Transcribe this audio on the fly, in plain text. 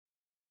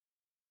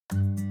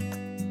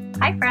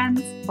Hi,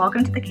 friends.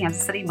 Welcome to the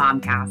Kansas City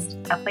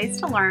Momcast, a place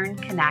to learn,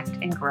 connect,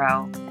 and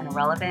grow in a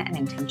relevant and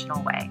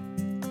intentional way.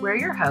 We're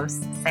your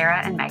hosts,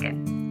 Sarah and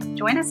Megan.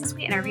 Join us as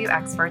we interview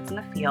experts in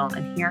the field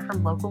and hear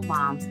from local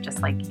moms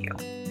just like you.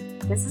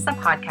 This is a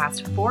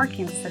podcast for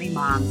Kansas City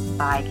moms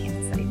by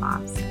Kansas City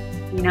moms.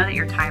 We know that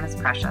your time is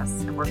precious,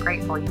 and we're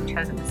grateful you've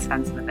chosen to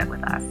spend some of it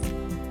with us.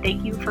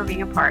 Thank you for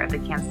being a part of the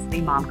Kansas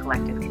City Mom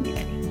Collective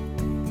community.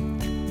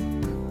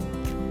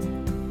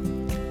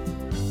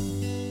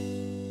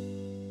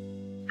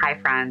 Hi,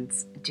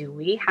 friends. Do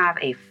we have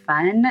a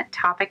fun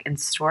topic in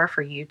store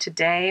for you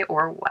today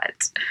or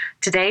what?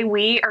 Today,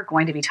 we are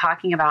going to be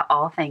talking about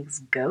all things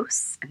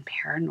ghosts and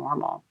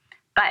paranormal,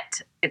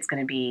 but it's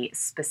going to be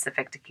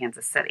specific to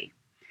Kansas City.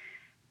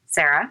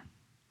 Sarah,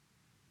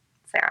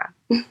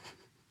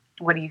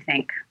 what do you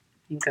think?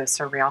 You think ghosts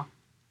are real?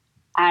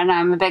 I don't know.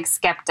 I'm a big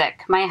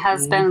skeptic. My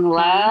husband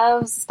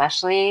loves,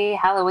 especially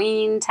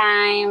Halloween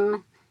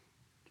time,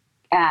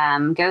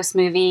 ghost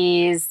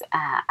movies.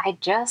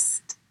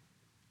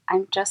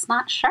 I'm just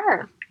not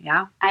sure.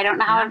 Yeah. I don't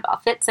know how it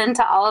fits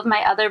into all of my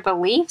other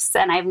beliefs,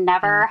 and I've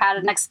never had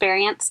an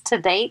experience to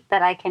date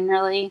that I can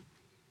really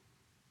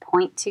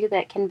point to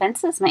that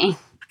convinces me.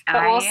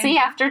 But we'll see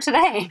after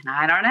today.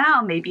 I don't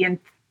know. Maybe in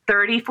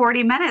 30,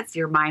 40 minutes,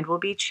 your mind will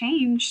be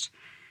changed.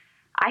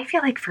 I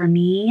feel like for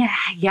me,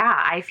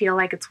 I feel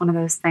like it's one of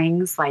those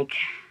things, like,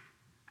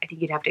 I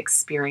think you'd have to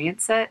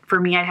experience it. For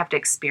me, I'd have to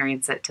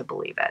experience it to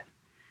believe it.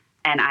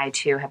 And I,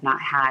 too, have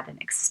not had an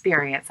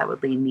experience that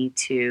would lead me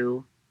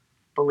to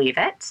believe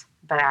it,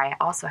 but I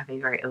also have a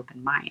very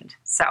open mind.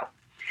 So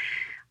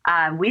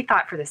we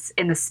thought for this,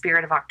 in the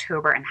spirit of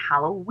October and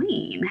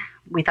Halloween,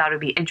 we thought it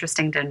would be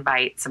interesting to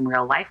invite some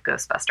real life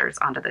Ghostbusters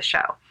onto the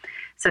show.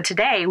 So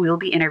today we will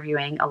be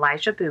interviewing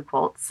Elijah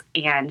Buchholz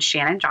and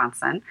Shannon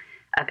Johnson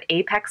of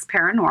Apex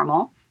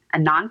Paranormal, a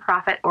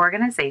nonprofit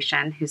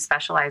organization who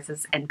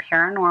specializes in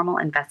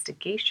paranormal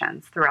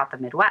investigations throughout the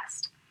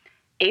Midwest.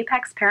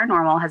 Apex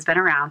Paranormal has been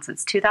around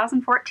since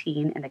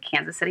 2014 in the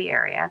Kansas City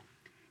area.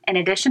 In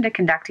addition to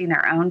conducting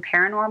their own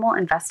paranormal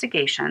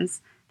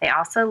investigations, they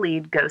also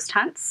lead ghost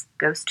hunts,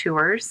 ghost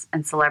tours,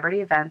 and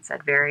celebrity events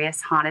at various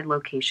haunted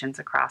locations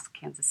across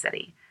Kansas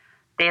City.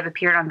 They have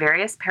appeared on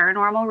various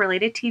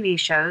paranormal-related TV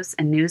shows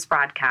and news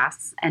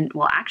broadcasts and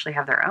will actually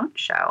have their own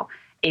show,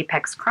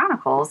 Apex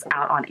Chronicles,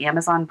 out on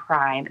Amazon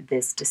Prime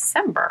this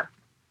December.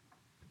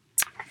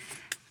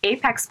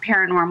 Apex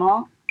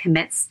Paranormal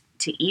commits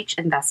to each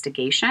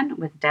investigation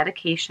with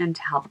dedication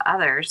to help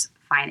others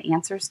find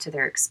answers to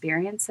their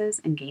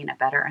experiences and gain a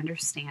better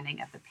understanding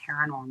of the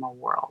paranormal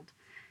world.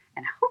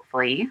 And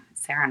hopefully,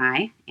 Sarah and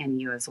I, and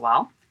you as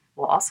well,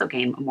 will also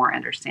gain more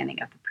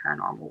understanding of the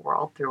paranormal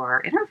world through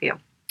our interview.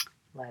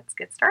 Let's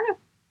get started.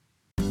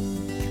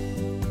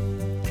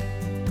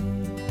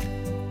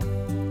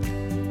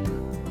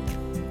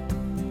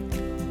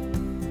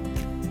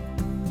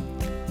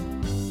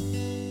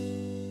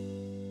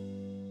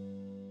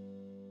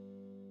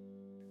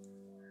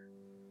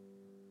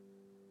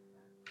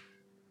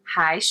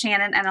 Hi,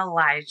 Shannon and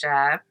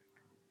Elijah.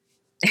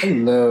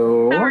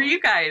 Hello. How are you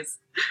guys?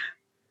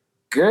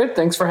 Good.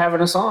 Thanks for having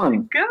us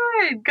on.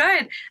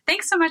 Good.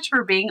 Thanks so much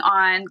for being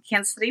on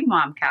Kansas City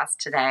Momcast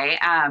today.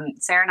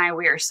 Sarah and I,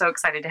 we are so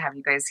excited to have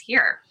you guys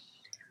here.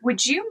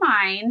 Would you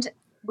mind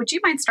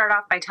start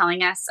off by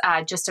telling us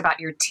just about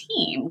your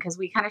team? Because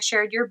we kind of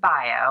shared your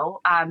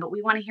bio, but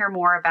we want to hear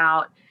more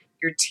about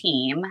your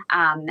team.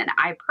 And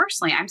I'm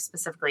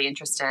especially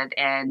interested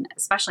in,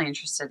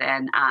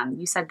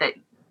 you said that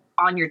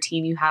on your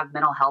team you have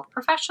mental health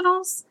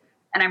professionals,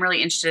 and I'm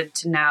really interested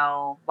to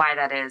know why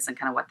that is and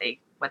kind of what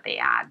they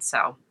add.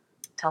 So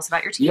tell us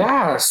about your team.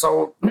 Yeah,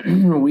 so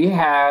we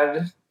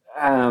had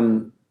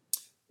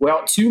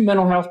two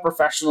mental health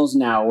professionals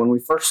now. When we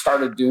first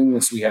started doing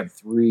this, we had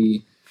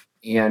 3,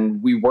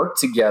 and we worked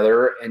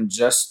together and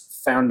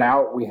just found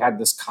out we had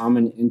this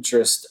common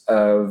interest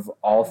of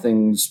all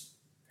things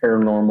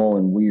paranormal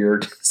and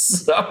weird.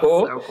 So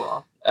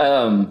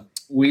cool.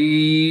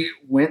 We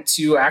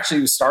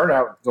started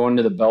out going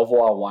to the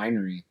Belvoir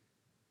Winery.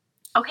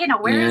 Okay, now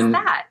where is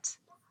that?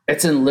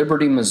 It's in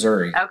Liberty,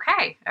 Missouri.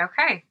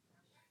 Okay.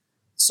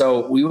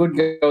 So we would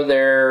go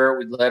there.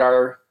 We'd let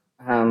our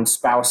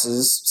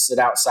spouses sit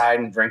outside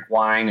and drink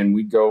wine, and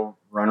we'd go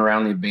run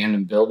around the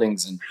abandoned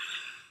buildings. And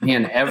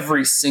man,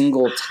 every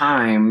single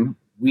time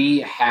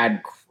we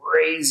had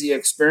crazy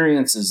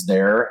experiences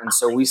there. And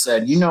so we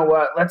said, you know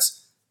what?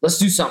 Let's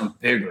do something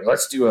bigger.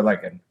 Let's do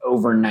an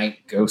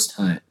overnight ghost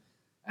hunt.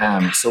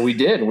 So we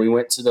did. We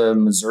went to the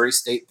Missouri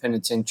State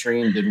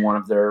Penitentiary and did one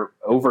of their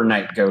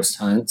overnight ghost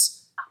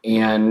hunts,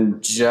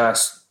 and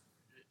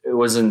it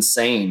was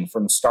insane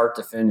from start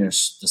to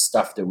finish, the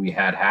stuff that we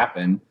had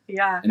happen.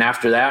 Yeah. And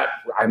after that,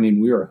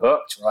 we were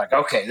hooked. We're like,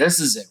 okay, this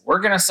is it. We're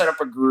going to set up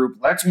a group.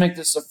 Let's make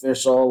this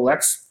official.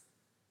 Let's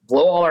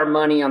blow all our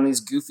money on these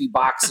goofy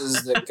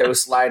boxes that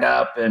ghosts light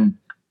up and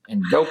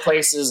go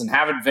places and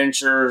have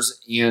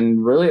adventures.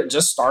 And really, it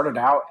just started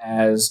out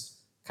as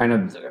kind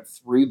of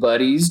 3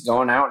 buddies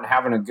going out and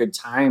having a good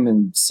time.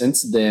 And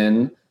since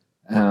then,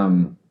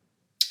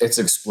 it's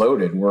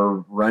exploded. We're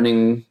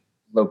running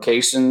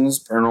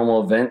locations,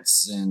 paranormal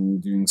events,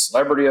 and doing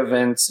celebrity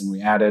events. And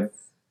we added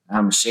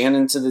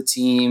Shannon to the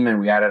team, and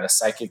we added a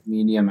psychic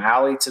medium,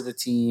 Allie, to the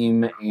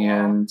team.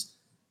 And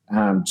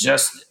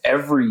just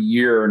every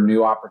year,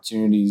 new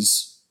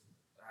opportunities.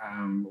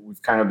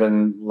 We've kind of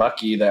been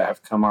lucky that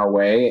have come our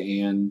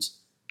way, and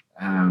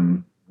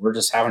we're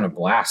just having a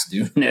blast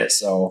doing it.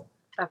 So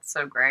that's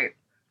so great.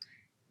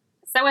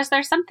 So is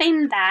there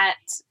something that,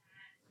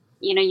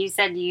 you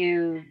said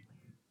you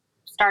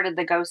started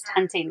the ghost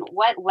hunting.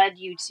 What led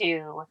you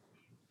to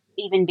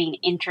even being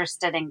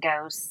interested in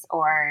ghosts?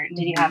 Or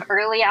did you have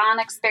early on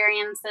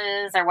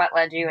experiences? Or what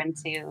led you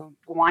into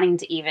wanting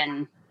to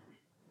even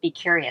be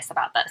curious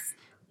about this?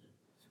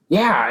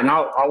 Yeah, and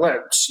I'll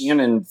let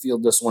Shannon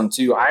field this one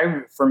too.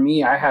 For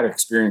me, I had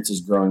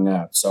experiences growing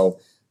up. So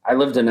I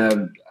lived in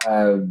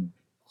a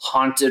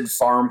haunted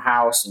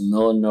farmhouse in the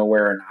middle of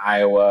nowhere in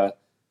Iowa.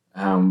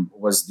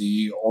 Was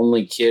the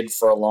only kid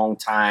for a long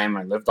time.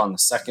 I lived on the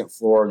second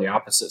floor, the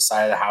opposite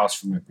side of the house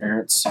from my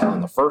parents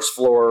on the first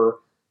floor,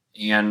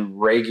 and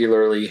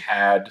regularly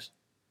had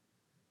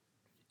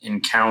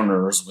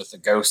encounters with a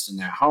ghost in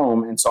that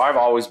home. And so I've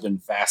always been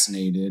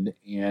fascinated.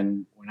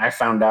 And when I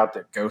found out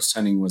that ghost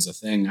hunting was a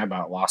thing, I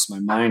about lost my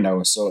mind. I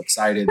was so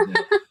excited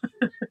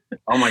that,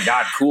 oh my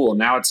God, cool.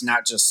 Now it's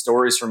not just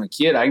stories from a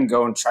kid. I can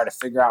go and try to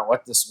figure out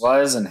what this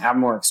was and have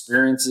more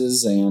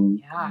experiences,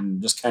 and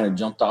just kind of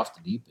jumped off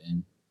the deep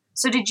end.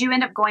 So did you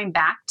end up going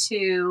back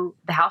to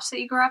the house that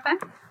you grew up in?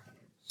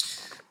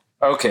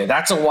 Okay,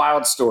 that's a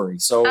wild story.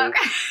 So,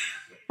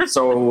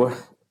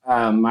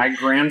 my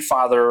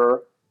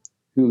grandfather,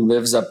 who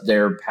lives up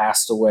there,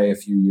 passed away a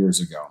few years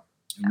ago.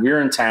 And we were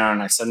in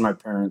town. I said to my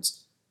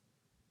parents,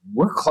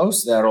 we're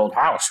close to that old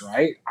house,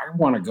 right? I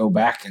want to go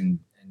back and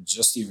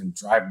just even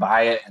drive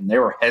by it. And they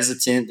were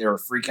hesitant. They were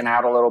freaking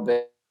out a little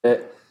bit.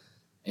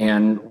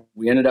 And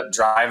we ended up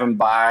driving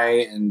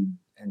by and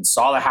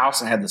saw the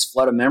house and had this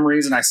flood of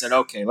memories. And I said,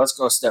 okay, let's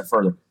go a step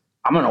further.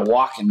 I'm going to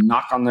walk and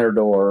knock on their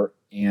door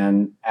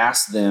and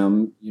ask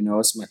them,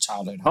 it's my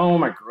childhood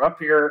home. I grew up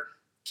here.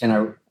 Can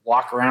I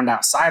walk around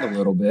outside a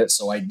little bit?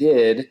 So I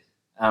did.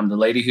 The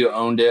lady who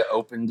owned it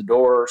opened the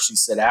door. She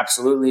said,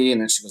 absolutely.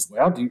 And then she goes,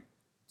 well, do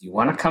you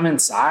want to come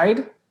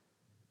inside?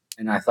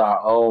 And I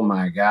thought, oh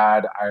my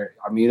God,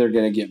 I'm either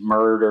going to get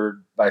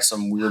murdered by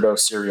some weirdo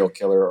serial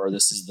killer, or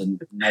this is the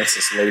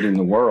nicest lady in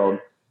the world.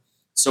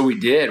 So we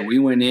did. We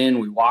went in,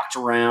 we walked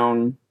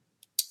around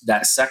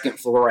that second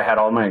floor. I had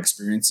all my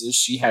experiences.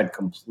 She had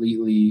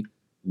completely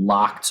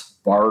locked,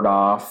 barred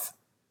off.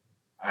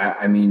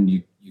 I mean,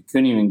 you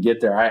couldn't even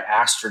get there. I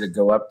asked her to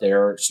go up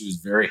there. She was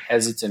very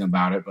hesitant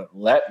about it, but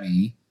let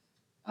me,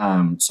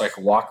 so I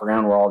could walk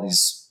around where all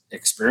these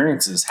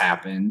experiences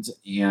happened.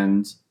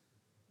 And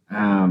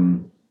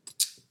when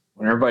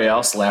everybody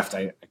else left,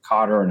 I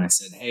caught her and I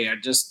said, hey, I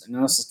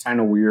know this is kind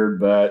of weird,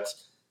 but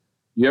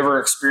you ever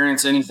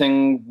experience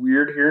anything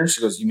weird here? And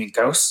she goes, you mean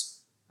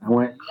ghosts? I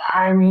went,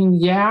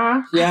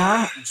 yeah.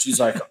 And she's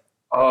like,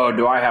 oh,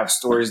 do I have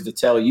stories to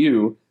tell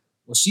you?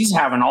 Well, she's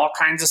having all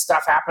kinds of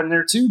stuff happen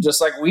there too, just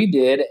like we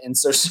did. And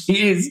so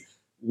she's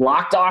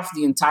locked off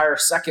the entire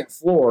second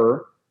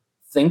floor,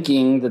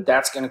 thinking that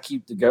that's going to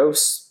keep the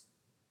ghosts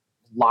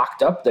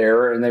locked up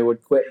there and they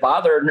would quit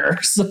bothering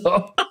her.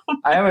 So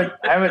I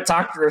haven't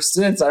talked to her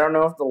since. I don't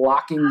know if the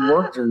locking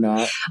worked or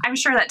not. I'm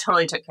sure that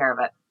totally took care of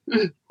it.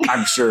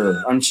 I'm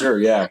sure.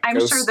 Yeah. I'm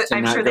sure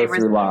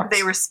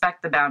they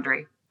respect the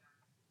boundary.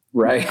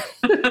 Right.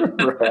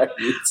 Right.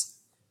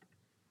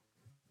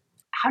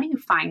 How do you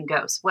find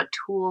ghosts? What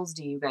tools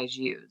do you guys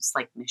use?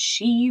 Like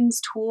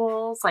machines,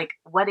 tools? Like,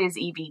 what is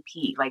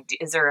EVP? Like,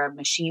 is there a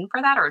machine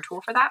for that or a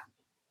tool for that?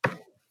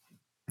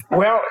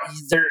 Well,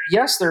 there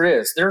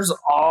is. There's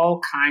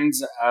all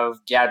kinds of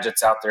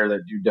gadgets out there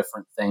that do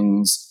different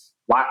things.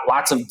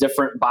 Lots of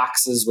different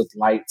boxes with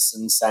lights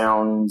and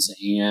sounds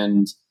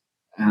and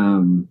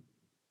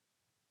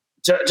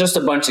just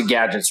a bunch of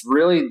gadgets.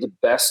 Really, the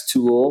best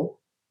tool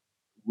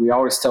we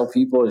always tell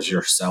people is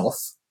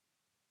yourself.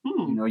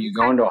 You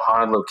go into a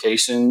haunted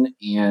location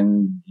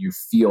and you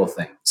feel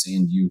things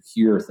and you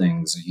hear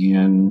things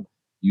and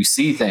you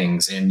see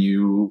things and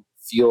you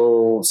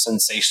feel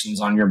sensations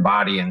on your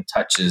body and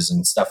touches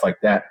and stuff like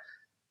that.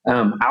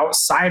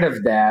 Outside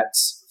of that,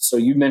 so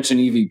you mentioned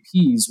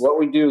EVPs. What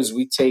we do is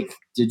we take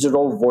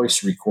digital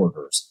voice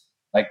recorders,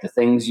 like the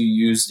things you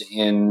used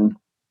in,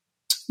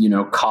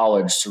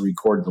 college to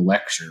record the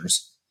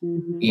lectures.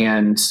 Mm-hmm.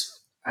 And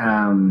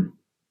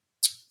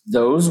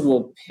those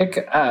will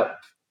pick up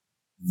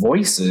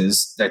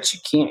voices that you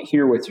can't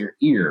hear with your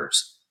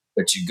ears,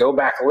 but you go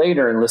back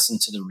later and listen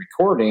to the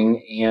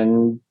recording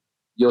and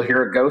you'll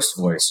hear a ghost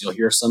voice. You'll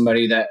hear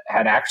somebody that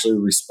had actually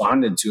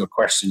responded to a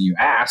question you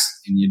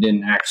asked and you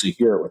didn't actually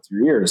hear it with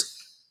your ears.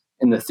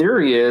 And the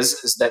theory is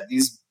that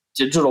these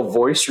digital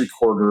voice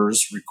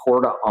recorders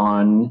record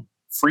on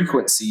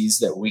frequencies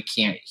that we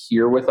can't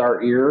hear with our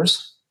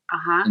ears.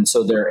 Uh-huh. And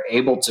so they're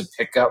able to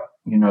pick up,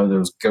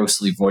 those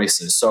ghostly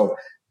voices. So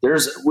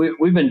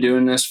we've been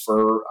doing this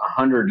for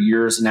 100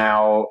 years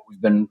now.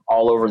 We've been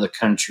all over the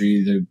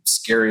country, the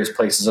scariest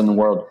places in the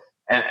world.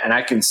 And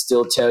I can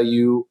still tell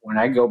you when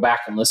I go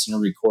back and listen to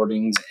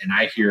recordings and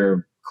I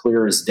hear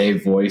clear as day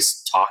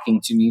voice talking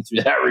to me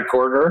through that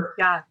recorder.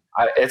 Yeah.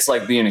 It's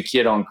like being a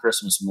kid on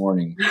Christmas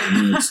morning.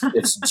 I mean,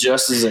 it's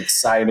just as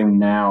exciting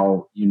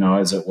now,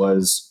 as it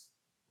was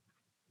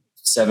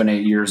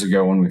 7-8 years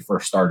ago when we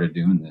first started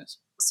doing this.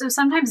 So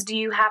sometimes do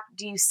you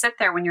sit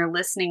there when you're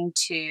listening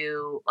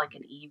to like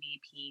an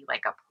EVP,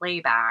 like a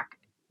playback,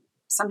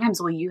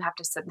 sometimes will you have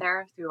to sit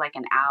there through like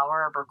an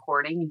hour of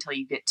recording until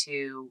you get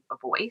to a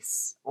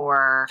voice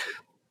or?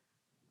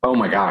 Oh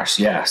my gosh.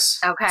 Yes.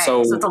 Okay.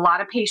 So it's a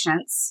lot of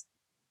patience.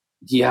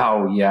 Yeah.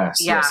 Oh, yes.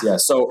 Yeah.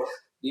 Yes. So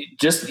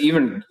just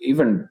even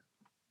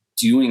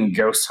doing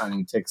ghost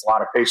hunting takes a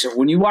lot of patience.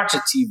 When you watch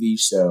a TV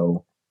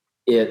show,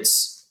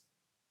 it's,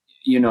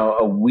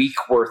 a week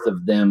worth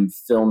of them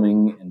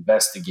filming,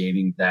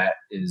 investigating that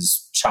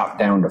is chopped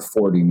down to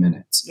 40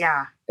 minutes.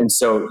 Yeah. And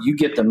so you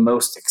get the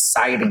most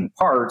exciting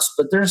parts,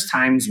 but there's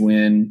times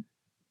when,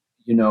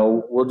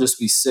 we'll just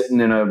be sitting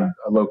in a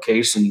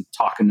location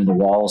talking to the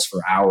walls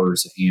for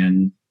hours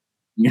and,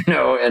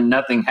 and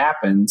nothing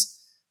happens.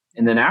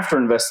 And then after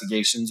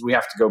investigations, we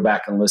have to go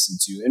back and listen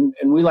to,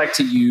 and we like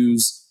to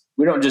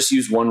we don't just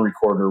use one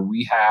recorder.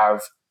 We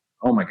have,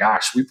 oh my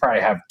gosh, we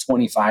probably have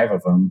 25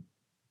 of them.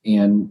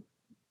 And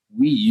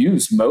we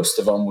use most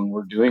of them when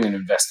we're doing an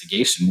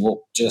investigation.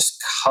 We'll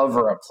just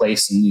cover a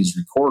place in these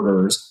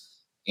recorders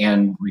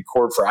and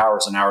record for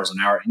hours and hours and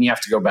hours. And you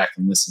have to go back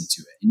and listen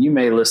to it. And you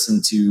may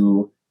listen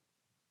to,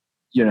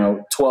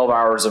 12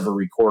 hours of a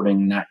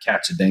recording, not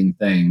catch a dang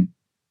thing.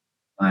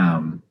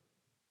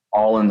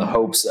 All in the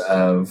hopes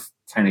of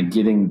kind of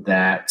getting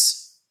that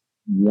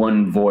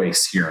one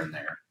voice here and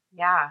there.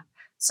 Yeah.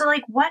 So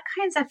like what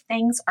kinds of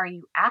things are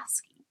you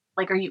asking?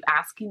 Like, are you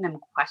asking them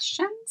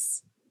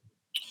questions?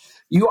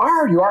 You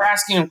are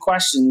asking them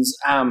questions.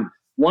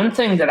 One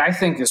thing that I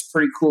think is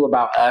pretty cool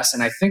about us,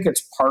 and I think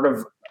it's part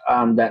of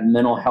that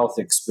mental health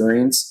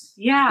experience.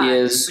 Yeah.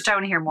 Which I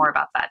want to hear more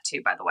about that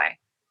too, by the way.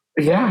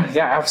 Yeah,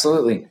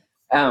 absolutely.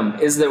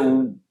 Is that,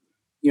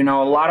 a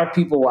lot of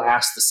people will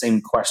ask the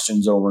same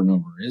questions over and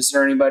over. Is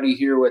there anybody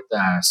here with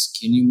us?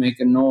 Can you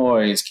make a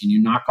noise? Can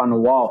you knock on the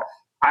wall?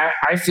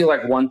 I feel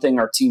like one thing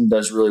our team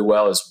does really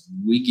well is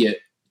we get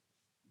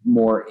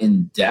more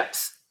in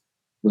depth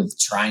with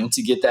trying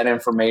to get that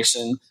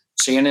information.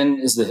 Shannon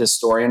is the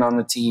historian on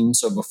the team.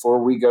 So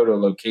before we go to a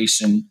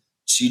location,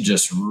 she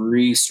just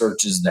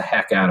researches the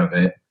heck out of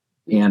it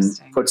and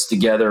puts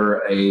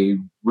together a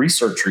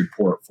research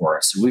report for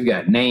us. So we've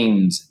got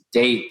names,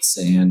 dates,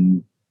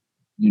 and,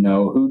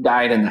 who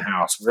died in the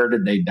house, where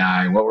did they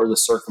die, what were the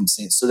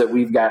circumstances, so that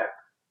we've got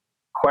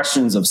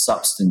questions of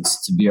substance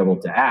to be able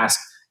to ask.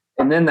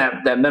 And then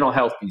that mental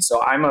health piece.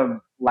 So I'm a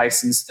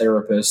licensed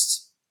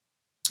therapist.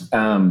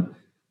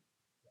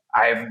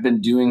 I've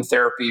been doing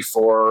therapy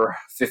for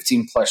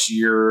 15 plus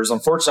years.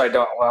 Unfortunately,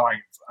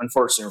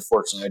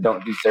 I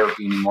don't do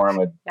therapy anymore. I'm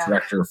a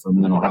director for a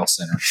mental health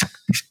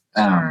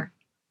center.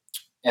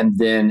 And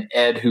then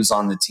Ed, who's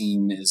on the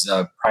team, is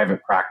a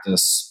private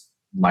practice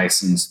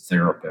licensed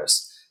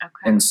therapist.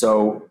 Okay. And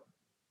so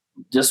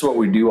just what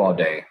we do all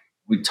day,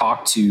 we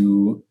talk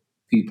to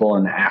people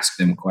and ask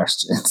them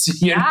questions.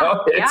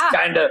 It's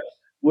kind of,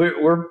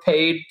 we're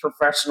paid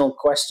professional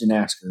question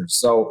askers.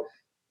 So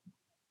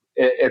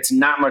it's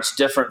not much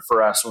different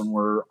for us when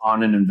we're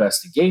on an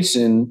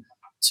investigation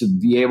to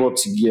be able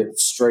to get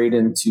straight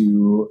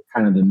into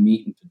kind of the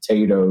meat and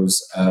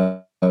potatoes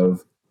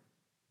of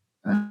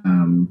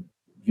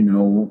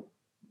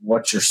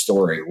what's your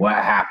story? What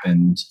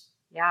happened?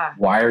 Yeah.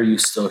 Why are you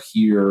still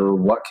here?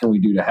 What can we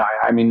do to help?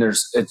 I mean,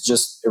 it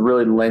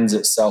really lends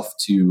itself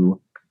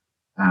to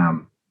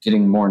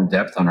getting more in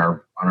depth on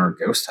our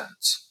ghost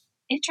hunts.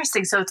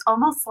 Interesting. So it's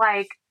almost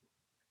like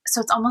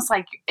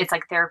it's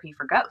like therapy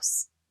for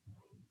ghosts.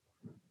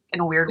 In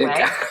a weird way.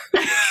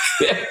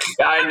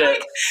 Kind of.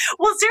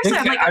 Well,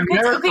 seriously, I've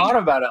never thought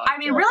about it.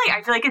 Really,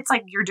 I feel like it's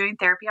like you're doing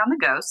therapy on the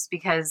ghosts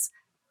because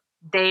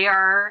they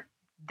are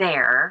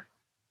there.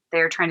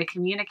 They're trying to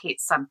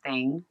communicate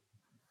something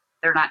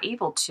they're not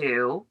able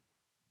to.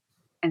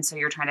 And so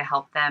you're trying to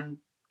help them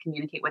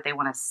communicate what they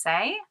want to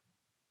say.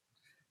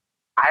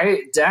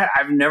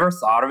 I've never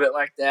thought of it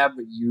like that,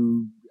 but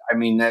you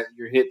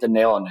hit the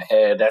nail on the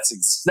head. That's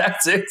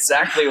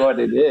exactly what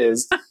it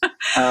is.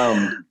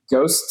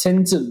 Ghosts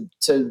tend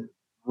to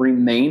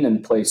remain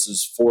in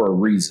places for a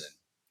reason.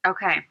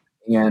 Okay.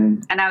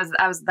 And that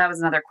was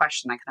another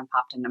question that kind of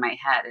popped into my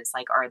head. Is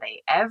like, are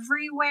they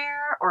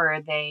everywhere, or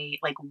are they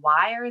like,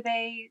 why are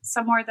they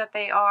somewhere that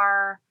they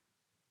are?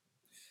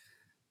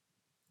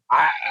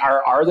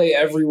 Are they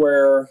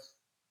everywhere?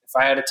 If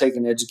I had to take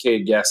an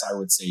educated guess, I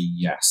would say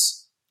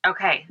yes.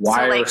 Okay.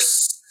 Why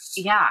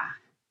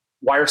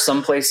are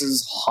some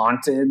places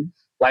haunted?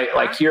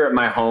 Like here at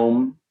my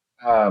home,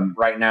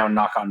 right now,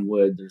 knock on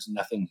wood, there's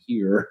nothing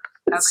here.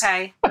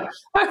 Okay. I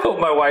hope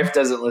my wife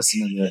doesn't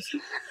listen to this.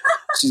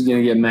 She's going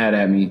to get mad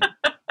at me.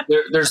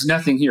 There's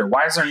nothing here.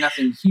 Why is there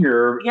nothing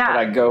here that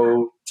I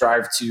go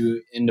drive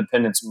to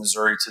Independence,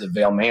 Missouri to the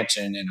Vail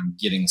Mansion and I'm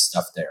getting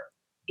stuff there.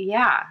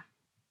 Yeah.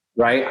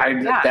 Right.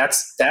 Yeah.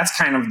 That's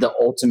kind of the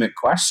ultimate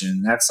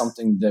question. That's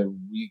something that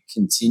we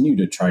continue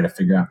to try to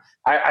figure out.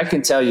 I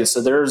can tell you.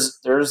 So there's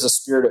a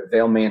spirit at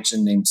Vail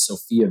Mansion named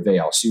Sophia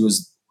Vail. She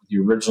was the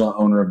original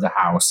owner of the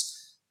house.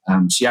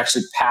 She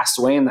actually passed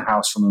away in the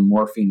house from a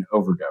morphine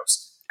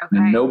overdose. Okay.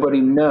 And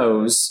nobody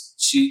knows.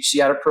 She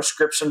had a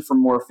prescription for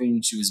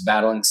morphine. She was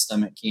battling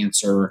stomach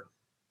cancer.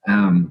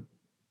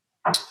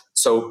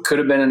 So could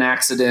have been an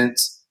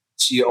accident.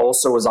 She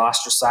also was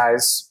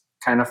ostracized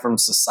kind of from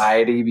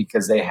society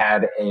because they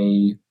had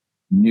a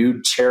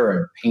nude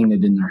cherub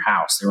painted in their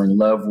house. They were in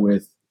love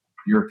with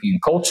European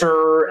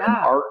culture and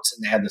art,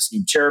 and they had this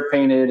nude cherub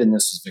painted, and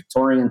this was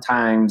Victorian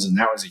times, and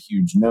that was a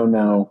huge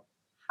no-no.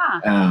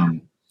 Huh.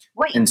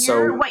 What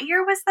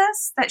year was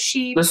this that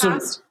she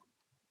passed?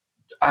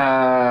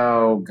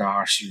 Oh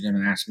gosh, you're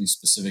going to ask me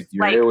specific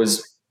year. Like it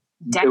was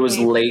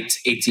late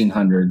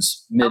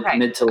 1800s,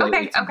 mid to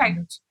late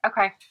 1800s.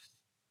 Okay.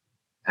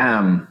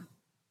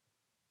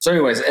 So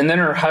anyways, and then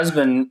her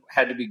husband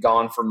had to be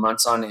gone for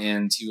months on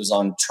end. He was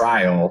on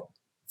trial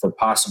for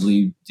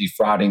possibly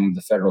defrauding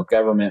the federal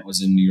government,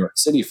 was in New York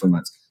City for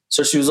months.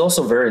 So she was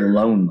also very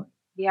lonely.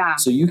 Yeah.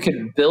 So you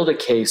could build a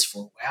case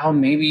for, well,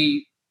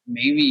 maybe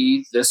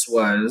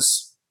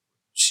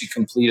she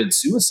completed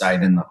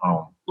suicide in the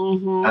home.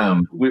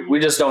 Mm-hmm. We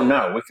just don't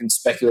know. We can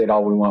speculate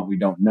all we want. We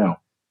don't know.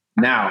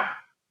 Now,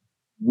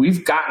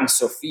 we've gotten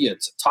Sophia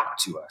to talk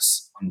to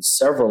us on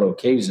several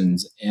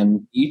occasions.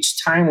 And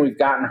each time we've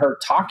gotten her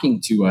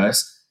talking to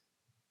us,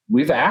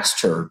 we've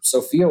asked her,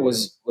 Sophia,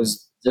 was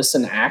this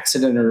an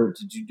accident or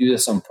did you do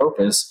this on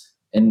purpose?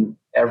 And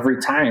every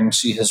time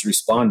she has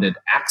responded,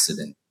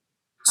 accident.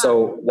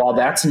 So while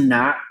that's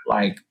not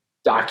like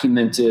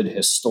documented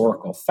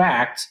historical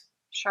fact,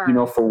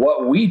 sure. For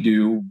what we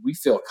do, we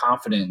feel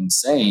confident in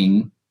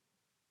saying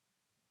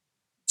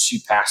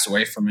she passed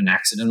away from an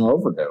accidental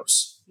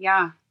overdose.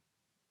 Yeah.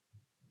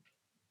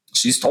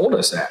 She's told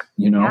us that,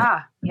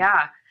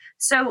 Yeah.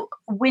 So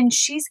when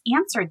she's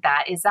answered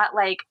that, is that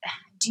like,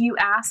 do you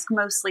ask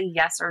mostly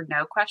yes or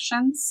no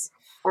questions?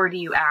 Or do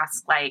you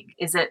ask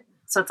it's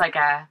like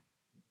a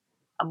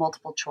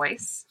multiple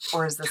choice?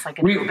 Or is this like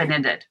an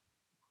open-ended?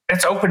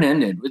 It's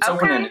open-ended. It's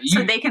okay. Open-ended.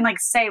 So they can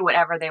say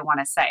whatever they want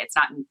to say. It's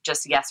not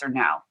just yes or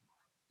no.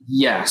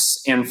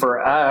 Yes. And for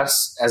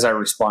us, as I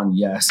respond,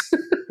 yes.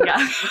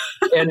 Yeah.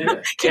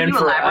 and Can you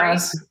for elaborate?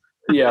 Us,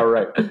 yeah,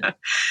 right.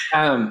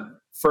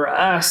 For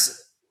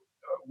us,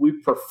 we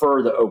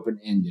prefer the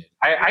open-ended.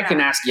 I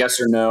can ask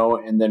yes or no,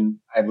 and then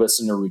I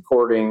listen to a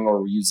recording,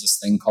 or we use this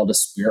thing called a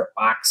spirit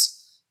box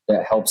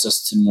that helps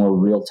us to more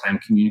real-time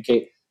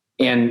communicate.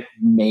 And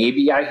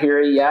maybe I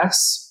hear a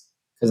yes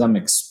because I'm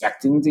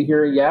expecting to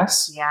hear a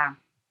yes. Yeah.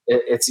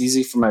 It's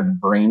easy for my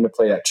brain to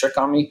play that trick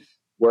on me.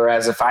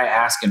 Whereas if I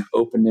ask an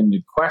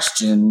open-ended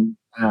question,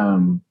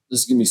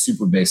 this is going to be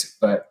super basic,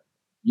 but,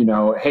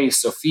 hey,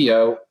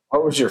 Sophia,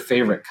 what was your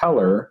favorite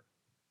color?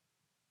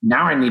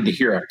 Now I need to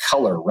hear a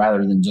color rather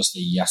than just a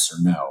yes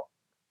or no.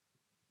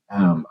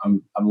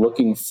 I'm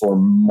looking for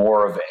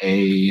more of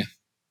a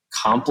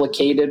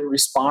complicated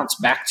response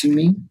back to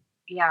me.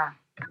 Yeah.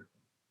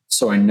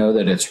 So I know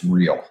that it's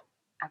real.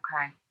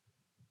 Okay.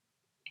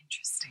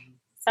 Interesting.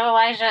 So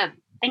Elijah,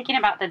 thinking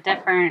about the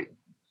different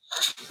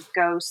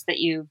ghosts that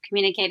you've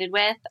communicated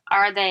with,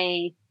 are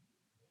they,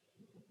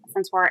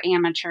 since we're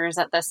amateurs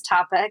at this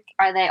topic,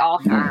 are they all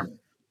are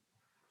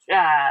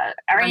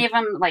any of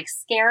them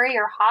scary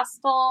or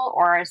hostile,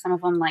 or are some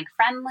of them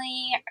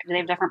friendly? Do they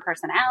have different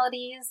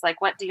personalities?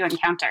 What do you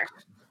encounter?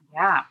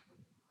 Yeah.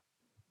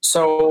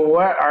 So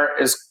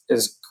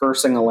is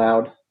cursing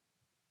allowed?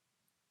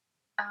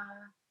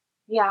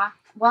 Yeah.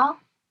 Well,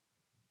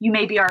 you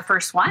may be our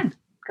first one.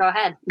 Go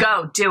ahead.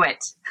 Go do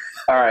it.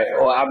 All right.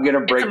 Well, I'm going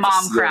to break it's a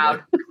mom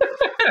crowd.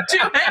 Do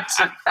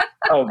it.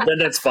 Oh, then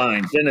it's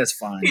fine.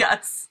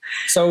 Yes.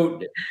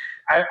 So,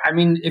 I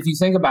mean, if you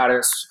think about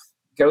it,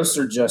 ghosts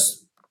are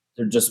just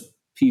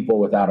people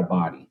without a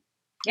body.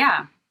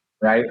 Yeah.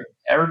 Right?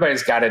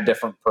 Everybody's got a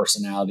different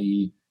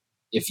personality.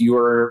 If you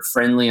were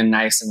friendly and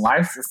nice in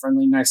life, you're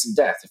friendly and nice in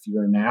death. If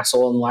you're an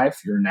asshole in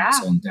life, you're an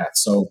asshole in death.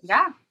 So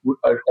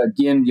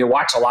again, you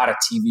watch a lot of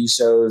TV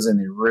shows and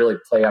they really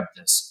play up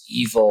this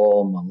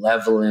evil,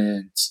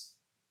 malevolent,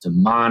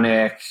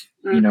 demonic,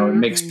 it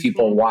makes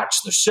people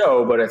watch the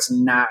show, but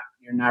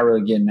you're not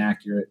really getting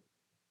accurate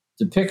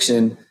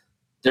depiction.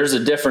 There's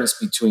a difference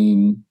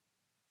between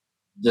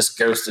this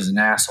ghost is an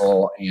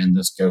asshole and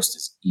this ghost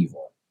is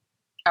evil.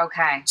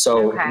 Okay.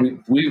 So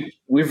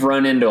we've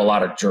run into a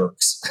lot of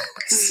jerks.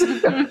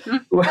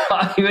 Well,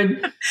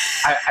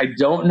 I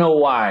don't know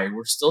why.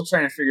 We're still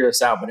trying to figure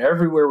this out. But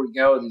everywhere we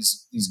go,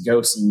 these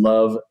ghosts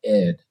love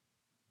Ed.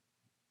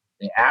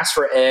 They ask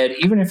for Ed,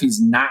 even if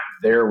he's not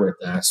there with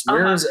us.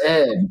 Where's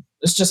Ed?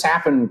 This just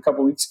happened a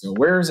couple weeks ago.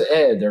 Where's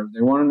Ed?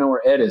 They want to know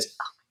where Ed is.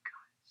 Oh my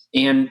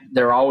gosh. And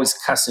they're always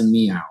cussing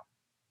me out.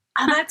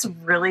 Oh, that's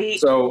really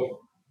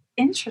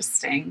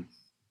interesting.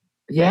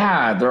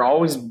 Yeah, they're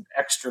always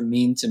extra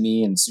mean to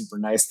me and super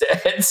nice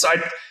to Ed. So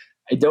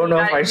I don't know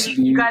if I should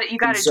be You got to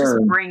just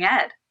concerned. bring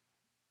Ed.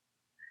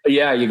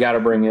 Yeah, you got to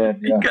bring it.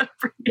 You Yeah, gotta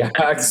bring yeah,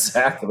 Ed.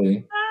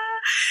 exactly.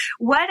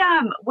 What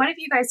have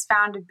you guys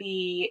found to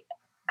be?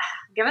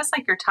 Give us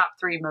like your top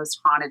 3 most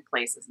haunted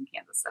places in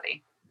Kansas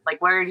City.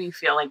 Like, where do you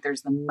feel like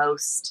there's the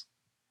most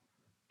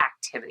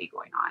activity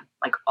going on,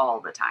 like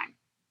all the time?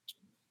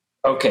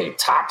 Okay,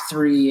 top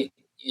 3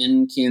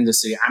 in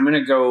Kansas City. I'm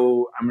gonna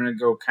go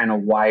kind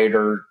of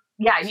wider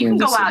Yeah, you can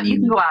Kansas go out. City You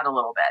can go out a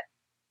little bit.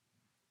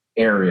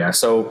 area.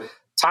 So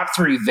top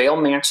 3, Vail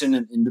Mansion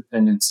and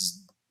Independence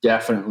is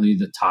definitely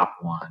the top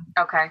one.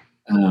 Okay.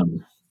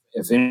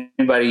 If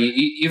anybody,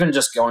 even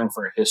just going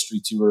for a history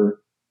tour,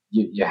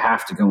 you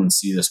have to go and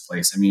see this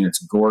place. I mean,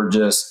 it's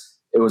gorgeous.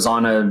 It was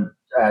on a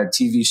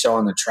TV show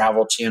on the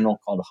Travel Channel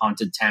called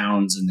Haunted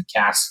Towns, and the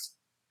cast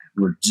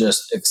were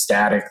just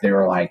ecstatic. They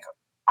were like,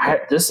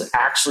 this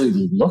actually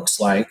looks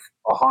like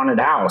a haunted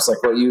house,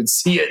 like what you would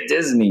see at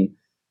Disney.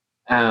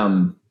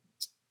 But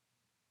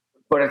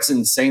it's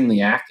insanely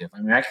active.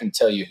 I mean, I can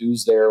tell you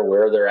who's there,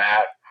 where they're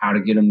at, how to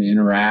get them to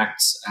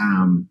interact.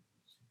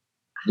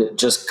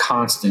 Just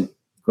constant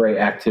great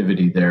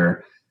activity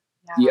there.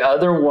 Yeah. The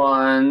other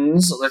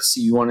ones, let's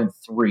see, you wanted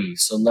 3.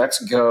 So let's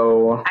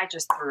go. I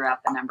just threw out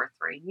the number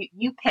 3.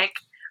 You pick.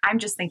 I'm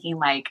just thinking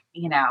like,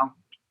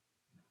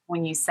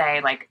 when you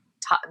say like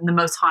the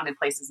most haunted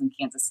places in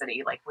Kansas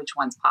City, like which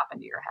ones pop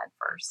into your head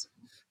first?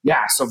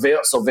 Yeah, so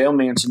Vail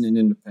Mansion in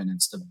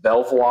Independence, the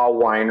Belvoir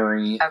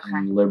Winery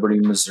in Liberty,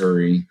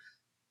 Missouri.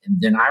 And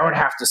then I would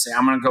have to say,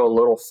 I'm going to go a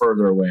little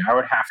further away. I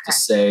would have to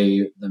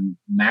say the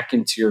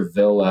McIntyre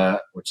Villa,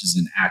 which is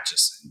in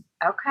Atchison.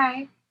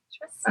 Okay.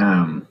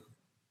 Interesting.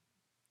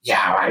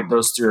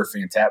 Those 2 are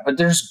fantastic. But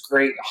there's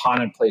great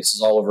haunted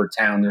places all over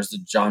town. There's the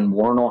John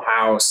Warnell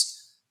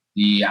House,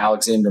 the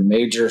Alexander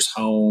Majors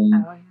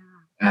home,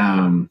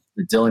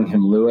 the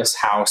Dillingham Lewis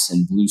House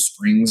in Blue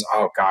Springs.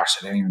 Oh, gosh,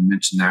 I didn't even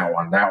mention that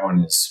one. That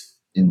one is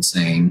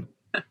insane.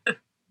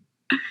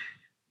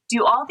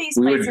 Do all these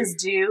places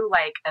do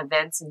like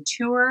events and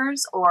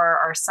tours, or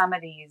are some of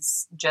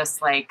these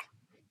just like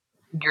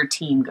your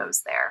team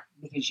goes there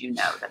because you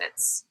know that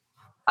it's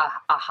a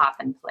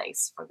hopping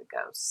place for the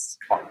ghosts?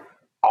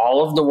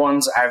 All of the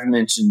ones I've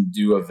mentioned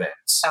do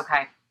events.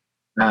 Okay.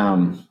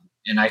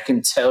 And I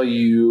can tell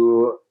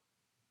you,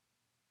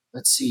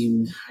 let's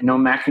see, I know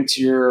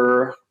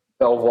McIntyre,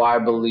 Belvoir, I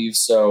believe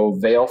so,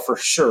 Vail for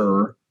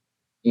sure,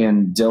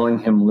 and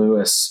Dillingham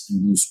Lewis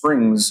and Blue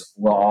Springs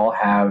will all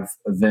have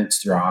events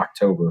throughout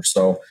October.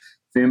 So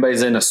if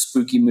anybody's in a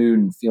spooky mood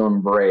and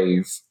feeling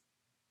brave,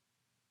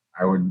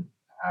 I would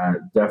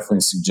definitely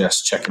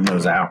suggest checking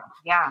those out.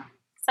 Yeah.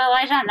 So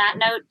Elijah, on that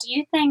note, do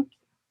you think,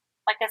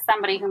 like as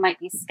somebody who might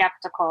be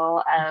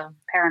skeptical of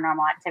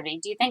paranormal activity,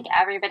 do you think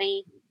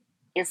everybody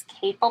is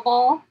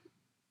capable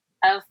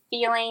of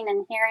feeling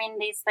and hearing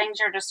these things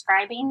you're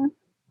describing?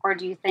 Or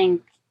do you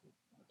think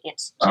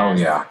it's just... Oh,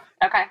 yeah.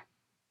 Okay.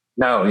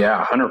 No,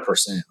 yeah, 100%.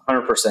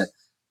 100%.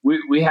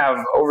 We have,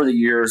 over the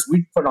years,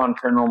 we put on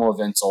paranormal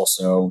events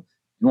also,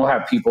 and we'll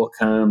have people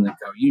come that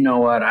go, you know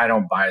what, I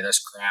don't buy this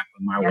crap,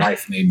 but my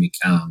wife made me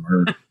come.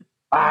 Or,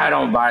 I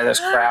don't buy this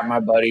crap,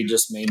 my buddy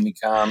just made me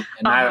come.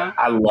 And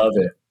I love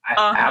it.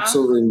 I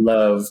absolutely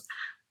love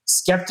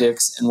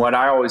skeptics. And what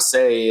I always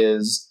say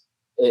is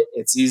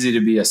it's easy to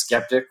be a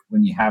skeptic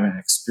when you haven't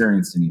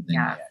experienced anything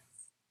yet.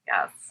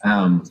 Yes.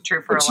 It's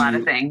true for a lot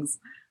of things.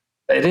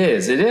 It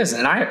is.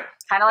 And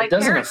kind of like it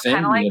doesn't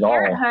offend me at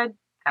parenthood.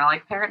 Kind of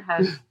like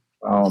parenthood.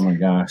 Oh my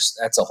gosh,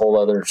 that's a whole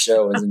other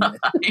show, isn't it?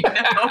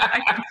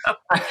 I know.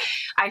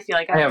 I feel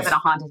like I live in a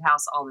haunted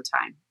house all the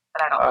time,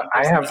 but I don't.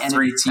 I have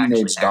 3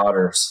 teenage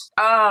daughters.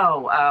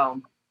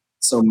 Oh.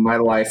 So my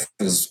life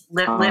is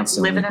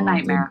living a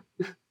nightmare.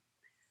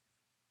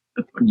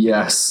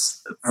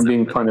 Yes, I'm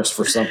being punished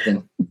for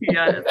something.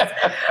 Yes.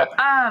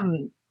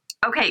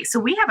 Okay, so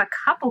we have a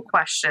couple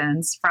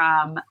questions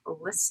from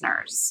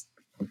listeners,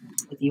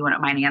 if you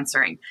wouldn't mind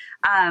answering.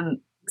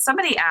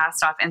 Somebody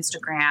asked off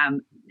Instagram,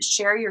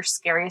 share your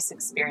scariest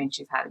experience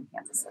you've had in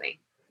Kansas City.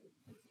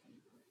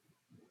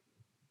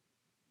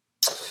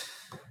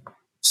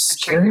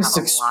 Scariest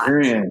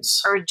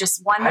experience. Or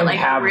just one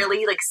that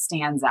really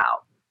stands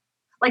out.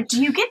 Like,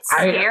 do you get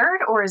scared,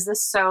 or is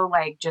this so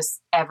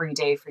just every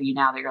day for you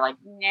now that you're like,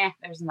 nah,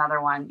 there's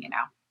another one,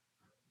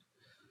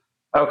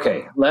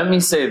 Okay, let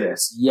me say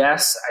this.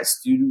 Yes,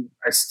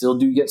 I still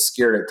do get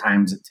scared at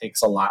times. It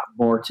takes a lot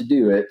more to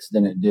do it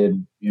than it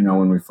did,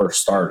 when we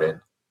first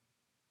started.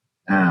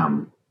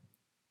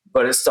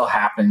 But it still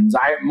happens.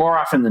 More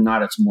often than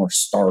not, it's more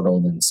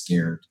startled than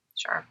scared.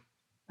 Sure.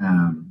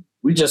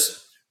 We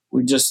just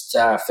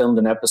filmed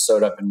an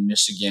episode up in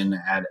Michigan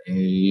at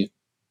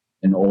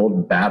an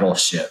old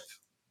battleship.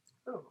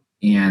 Ooh.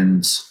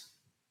 And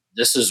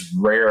this is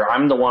rare.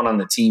 I'm the one on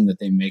the team that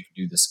they make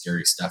do the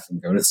scary stuff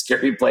and go to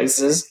scary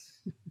places.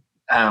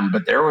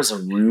 But there was a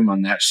room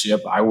on that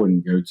ship I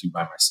wouldn't go to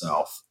by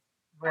myself.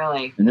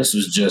 Really? And this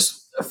was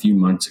just a few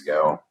months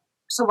ago.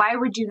 So why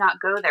would you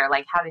not go there?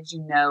 How did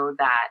you know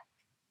that?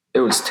 It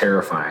was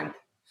terrifying.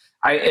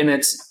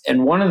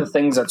 And one of the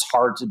things that's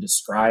hard to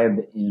describe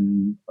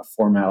in a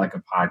format like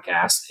a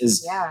podcast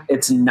is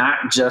it's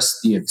not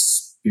just the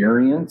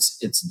experience,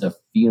 it's the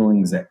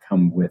feelings that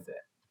come with it.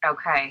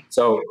 Okay.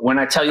 So when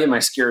I tell you my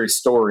scary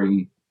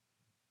story,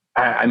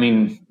 I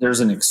mean,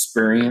 there's an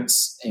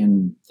experience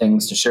and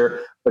things to share,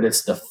 but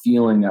it's the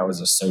feeling that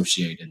was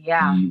associated.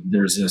 Yeah.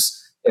 There's this,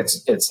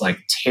 it's like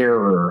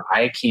terror.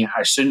 I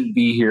shouldn't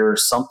be here.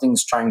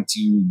 Something's trying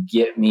to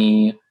get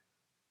me.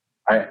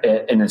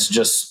 And it's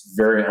just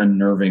very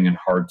unnerving and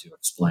hard to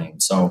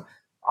explain. So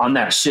on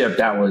that ship,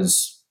 that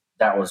was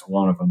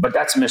one of them, but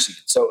that's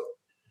Michigan. So,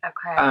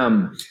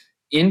 okay.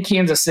 In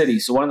Kansas City.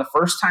 So one of the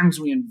first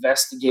times we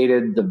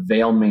investigated the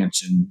Vail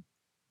Mansion,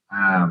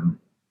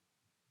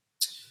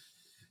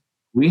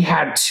 we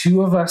had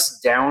two of us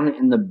down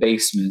in the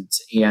basement,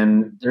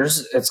 and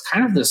it's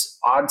kind of this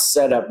odd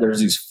setup. There's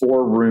these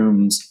 4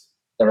 rooms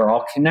that are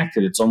all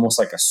connected. It's almost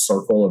like a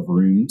circle of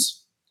rooms.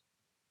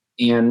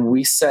 And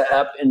we set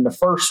up in the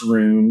first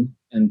room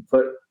and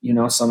put,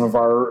 some of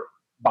our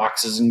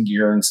boxes and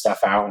gear and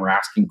stuff out, and we're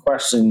asking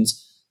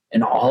questions.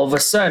 And all of a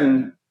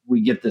sudden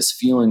we get this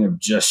feeling of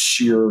just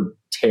sheer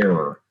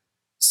terror.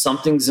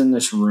 Something's in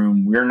this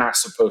room. We're not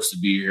supposed to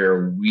be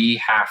here.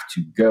 We have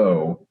to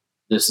go.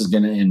 This is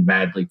going to end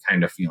badly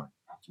kind of feeling.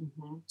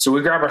 Mm-hmm. So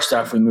we grab our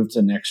stuff. We move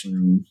to the next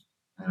room.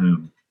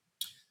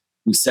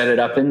 We set it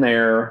up in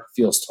there.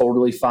 Feels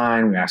totally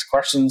fine. We ask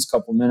questions. A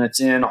couple minutes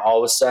in, all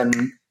of a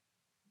sudden,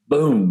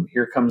 boom,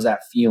 here comes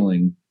that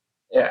feeling.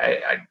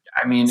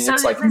 I mean, so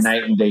it's like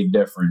night and day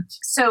difference.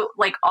 So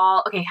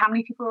how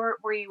many people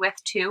were you with?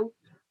 2?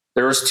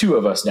 There was 2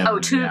 of us down there.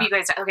 2 of you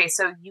guys. Okay,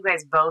 so you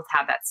guys both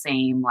had that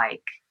same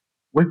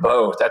We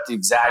both at the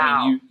exact.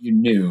 Wow. I mean, you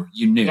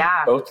knew.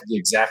 Yeah. Both at the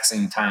exact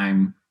same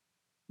time.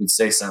 We'd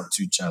say something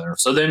to each other.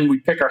 So then we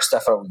pick our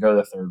stuff up. We go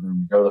to the 3rd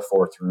room. We go to the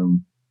 4th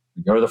room.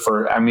 We go to the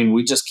 1st. I mean,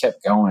 we just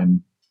kept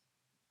going,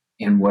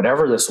 and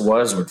whatever this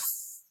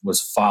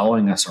was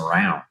following us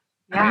around.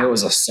 Yeah. I mean, it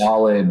was a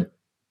solid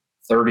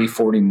 30,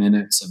 40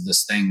 minutes of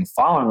this thing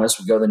following us.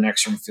 We go to the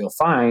next room, feel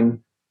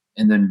fine.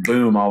 And then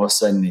boom, all of a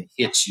sudden it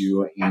hits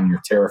you and you're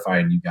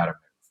terrified and you got to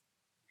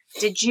move.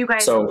 Did you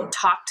guys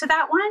talk to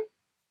that one?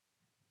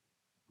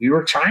 We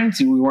were trying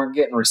to. We weren't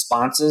getting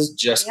responses,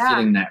 just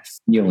getting that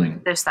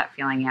feeling. There's that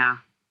feeling, yeah.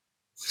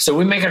 So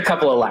we make a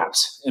couple of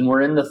laps, and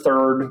we're in the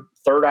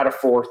third out of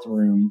 4th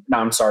room. No,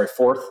 I'm sorry,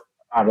 4th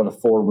out of the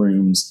 4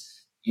 rooms.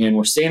 And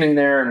we're standing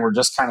there, and we're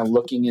just kind of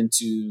looking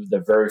into the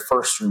very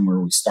first room where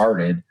we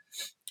started.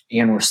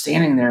 And we're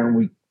standing there, and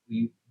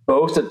we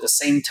both at the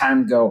same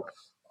time go,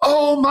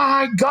 "Oh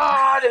my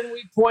God!" And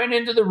we point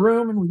into the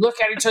room, and we look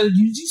at each other.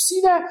 "Did you see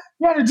that?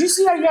 Yeah, did you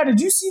see that? Yeah,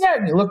 did you see that?"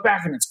 And you look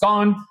back, and it's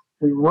gone.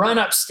 We run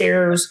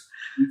upstairs.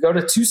 We go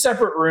to 2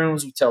 separate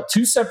rooms. We tell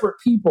 2 separate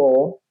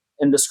people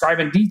and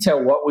describe in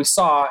detail what we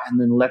saw, and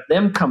then let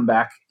them come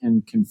back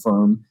and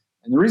confirm.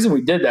 And the reason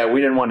we did that, we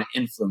didn't want to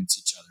influence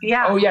each other.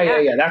 Yeah. Oh,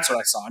 yeah. That's what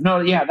I saw. No,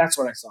 yeah, that's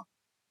what I saw.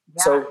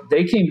 Yeah. So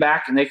they came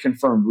back and they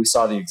confirmed we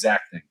saw the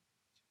exact thing.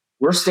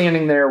 We're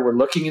standing there. We're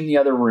looking in the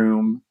other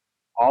room.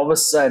 All of a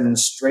sudden,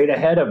 straight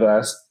ahead of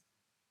us,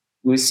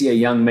 we see a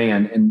young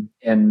man,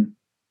 and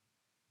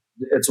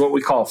it's what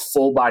we call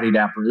full-bodied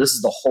apparition. This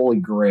is the Holy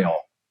Grail.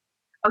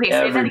 Okay,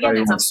 say that again.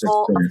 It's a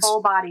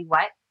full body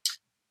what?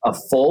 A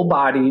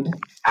full-bodied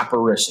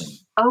apparition.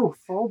 Oh,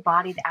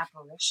 full-bodied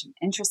apparition.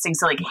 Interesting.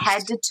 So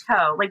head to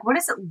toe. What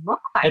does it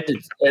look like?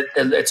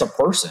 It's a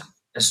person.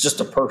 It's just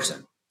a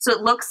person. So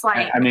it looks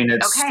like... I mean,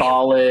 it's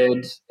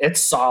solid.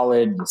 It's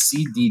solid. You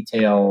see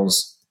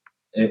details.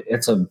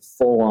 It's a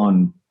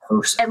full-on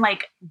person. And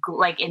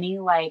any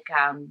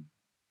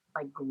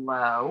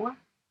glow...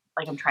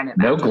 I'm trying to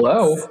imagine. No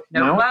glow.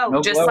 No glow.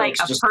 No just glow. like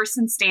a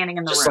person standing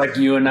in the room. Just like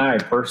you and I, a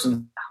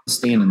person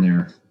standing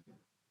there.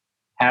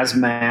 Has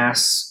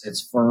mass.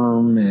 It's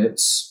firm.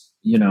 It's,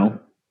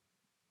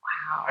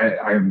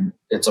 Wow.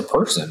 It's a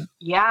person.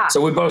 Yeah.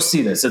 So we both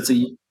see this.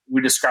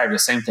 We describe the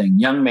same thing.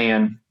 Young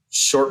man,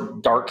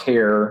 short, dark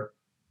hair,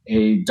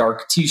 a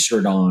dark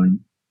t-shirt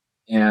on.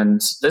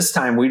 And this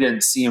time we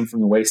didn't see him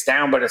from the waist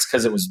down, but it's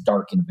because it was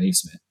dark in the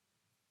basement.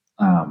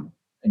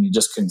 And you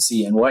just couldn't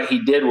see. And what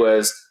he did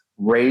was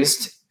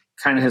raised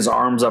kind of his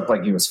arms up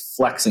like he was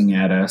flexing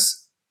at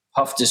us,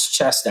 puffed his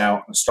chest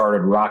out, and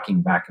started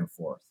rocking back and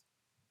forth.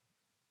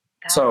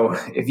 So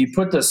if you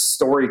put this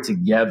story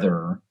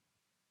together,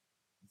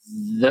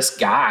 this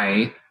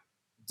guy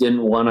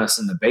didn't want us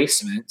in the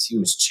basement. He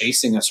was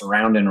chasing us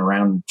around and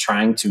around,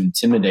 trying to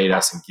intimidate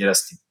us and get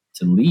us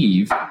to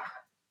leave.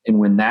 And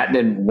when that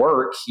didn't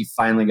work, he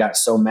finally got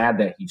so mad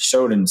that he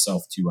showed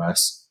himself to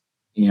us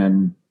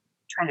and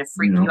trying to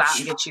freak you out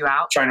and get you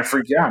out. Trying to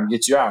freak you out and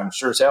get you out. And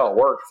sure as hell it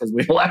worked because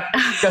we left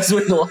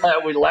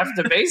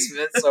the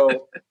basement.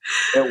 So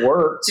it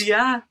worked.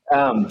 Yeah.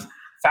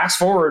 Fast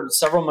forward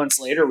several months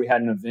later, we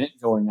had an event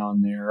going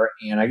on there,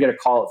 and I get a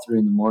call at 3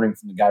 a.m.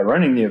 from the guy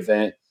running the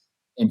event,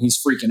 and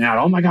he's freaking out.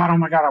 Oh my God.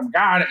 And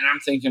I'm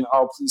thinking,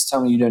 oh, please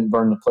tell me you didn't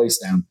burn the place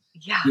down.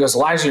 Yeah. He goes,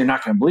 Elijah, you're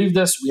not going to believe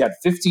this. We had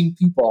 15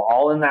 people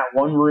all in that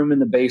one room in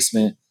the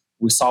basement.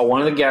 we saw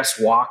one of the guests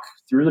walk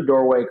through the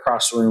doorway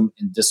across the room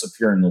and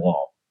disappear in the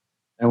wall.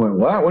 I went,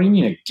 what? What do you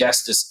mean a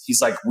guest?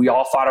 He's like, we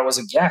all thought it was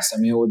a guest. I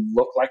mean, it would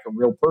look like a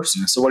real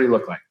person. I said, what do you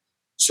look like?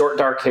 Short,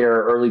 dark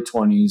hair, early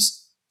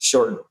 20s,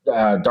 short,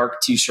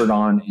 dark t-shirt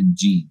on and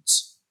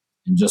jeans.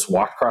 And just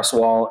walked across the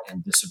wall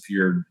and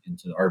disappeared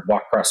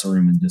walked across the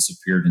room and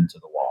disappeared into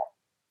the wall.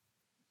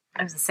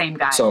 It was the same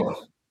guy. So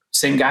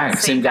same guy.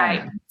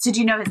 Did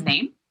you know his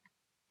name?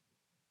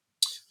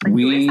 Like,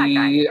 who is that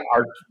guy?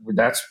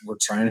 We're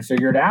trying to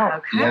figure it out.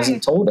 Okay. He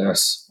hasn't told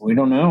us. We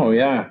don't know.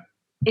 Yeah.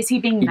 Is he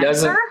being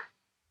nicer?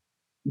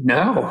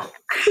 No,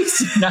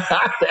 he's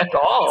not at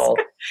all.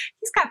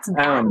 He's got some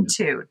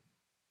attitude.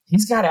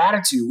 He's got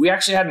attitude. We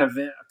actually had an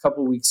event a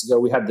couple of weeks ago.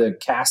 We had the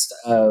cast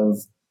of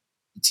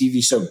the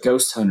TV show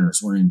Ghost Hunters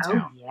were in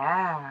town. Oh,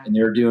 yeah. And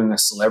they were doing a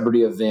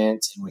celebrity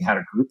event, and we had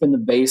a group in the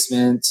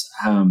basement.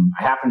 I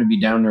happened to be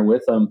down there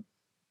with them,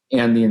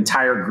 and the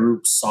entire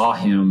group saw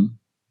him.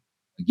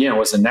 Again, it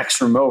was the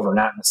next room over,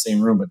 not in the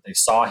same room, but they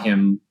saw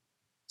him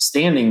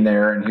standing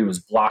there, and he was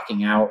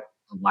blocking out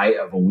the light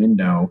of a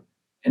window,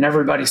 and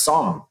everybody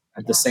saw him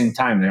at the same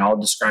time. They all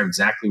described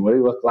exactly what he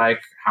looked like,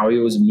 how he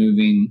was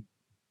moving,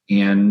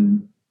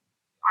 and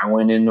I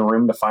went in the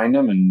room to find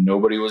him, and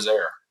nobody was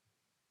there.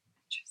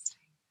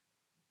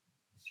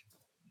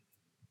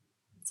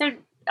 So,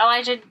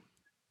 Elijah,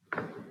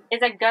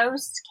 is a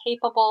ghost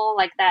capable,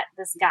 like that,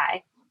 this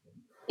guy,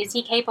 is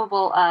he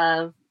capable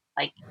of,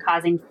 like,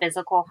 causing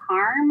physical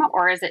harm,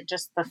 or is it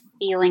just the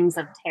feelings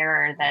of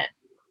terror that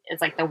is,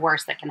 like, the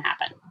worst that can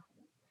happen?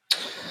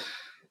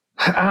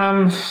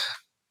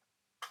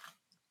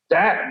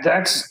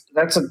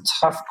 That's a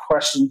tough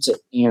question to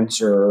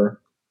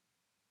answer.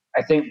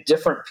 I think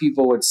different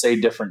people would say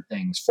different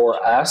things.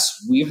 For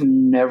us, we've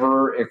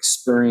never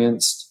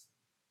experienced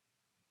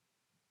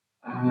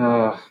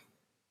I'm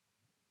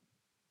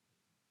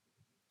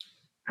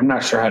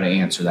not sure how to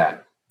answer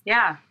that.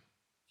 Yeah.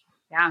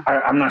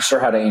 I'm not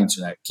sure how to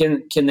answer that.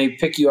 Can they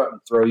pick you up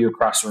and throw you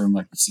across the room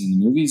like you see in the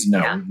movies?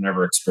 No, we've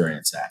never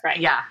experienced that. Right.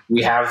 Yeah.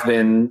 We've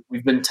been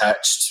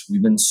touched.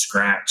 We've been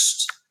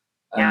scratched.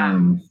 Yeah.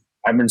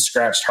 I've been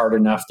scratched hard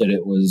enough that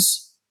it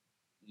was,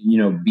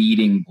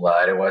 beating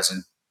blood. It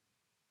wasn't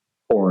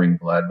pouring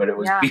blood, but it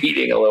was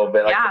beating a little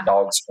bit like the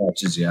dog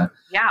scratches you.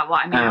 Yeah.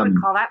 Well, I mean, I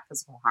would call that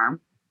physical harm.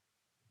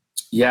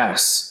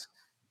 Yes.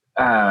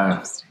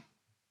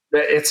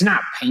 It's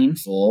not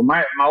painful.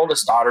 My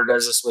oldest daughter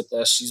does this with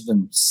us. She's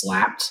been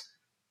slapped.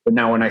 But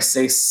now when I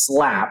say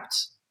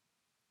slapped,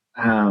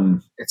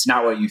 it's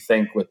not what you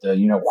think with the,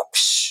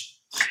 whoosh.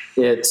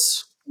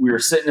 We were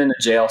sitting in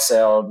a jail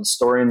cell. The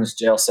story in this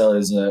jail cell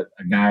is a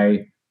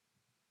guy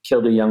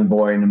killed a young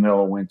boy in the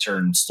middle of winter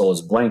and stole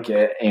his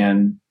blanket.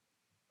 And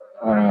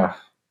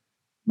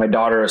my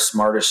daughter, as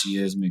smart as she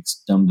is,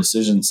 makes dumb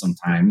decisions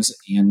sometimes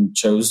and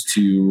chose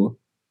to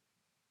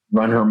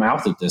run her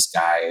mouth at this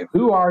guy.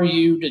 Who are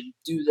you to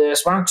do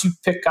this? Why don't you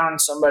pick on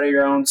somebody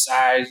your own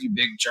size, you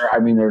big jerk? I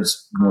mean,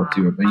 there's more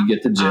to it, but you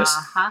get the gist.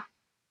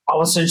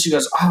 All of a sudden she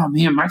goes, oh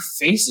man, my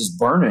face is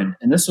burning.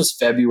 And this was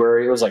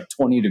February. It was like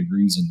 20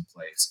 degrees in the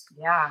place.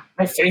 Yeah.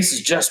 My face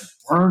is just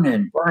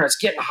burning. It's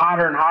getting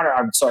hotter and hotter.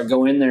 So I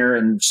go in there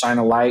and shine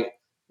a light.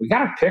 We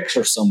got a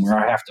picture somewhere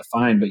I have to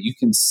find, but you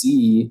can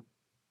see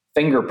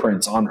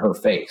fingerprints on her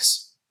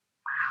face.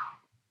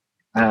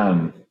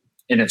 Wow.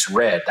 And it's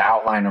red, the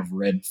outline of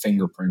red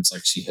fingerprints,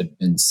 like she had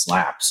been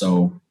slapped.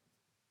 So,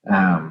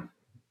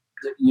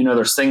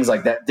 there's things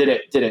like that. Did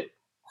it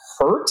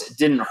hurt? It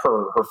didn't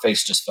hurt. Her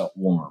face just felt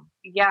warm.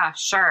 Yeah,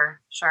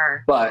 sure.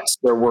 But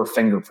there were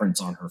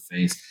fingerprints on her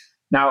face.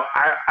 Now,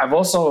 I've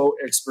also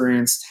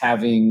experienced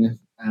having,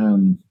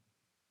 I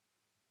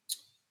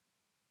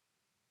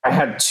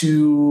had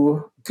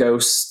 2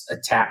 ghosts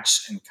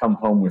attach and come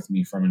home with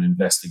me from an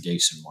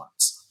investigation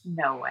once.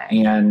 No way.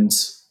 And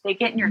they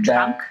get in your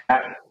trunk?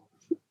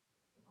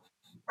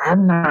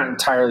 I'm not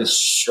entirely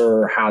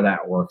sure how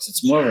that works.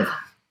 It's more of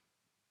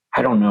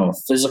a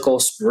physical,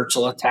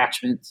 spiritual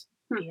attachment.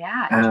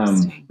 Yeah.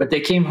 Interesting. But they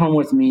came home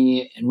with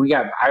me and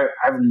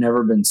I've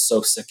never been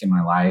so sick in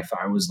my life.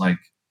 I was like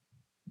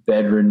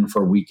bedridden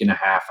for a week and a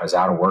half. I was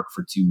out of work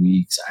for 2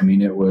 weeks. I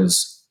mean,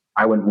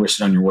 I wouldn't wish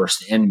it on your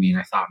worst enemy. And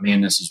I thought, man,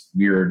 this is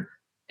weird.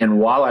 And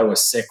while I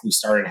was sick, we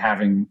started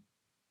having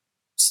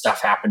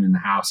stuff happen in the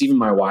house. Even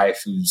my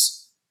wife,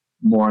 who's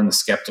more on the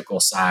skeptical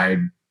side,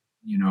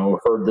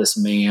 heard this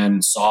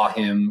man, saw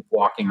him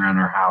walking around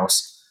our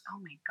house. Oh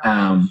my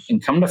gosh.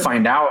 And come to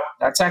find out,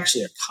 that's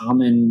actually a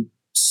common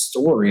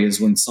story, is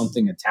when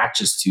something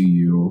attaches to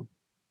you,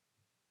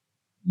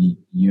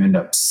 you end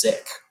up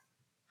sick.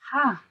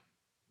 Huh.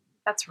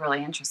 That's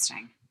really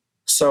interesting.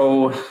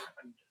 So,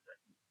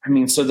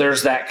 so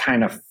there's that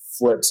kind of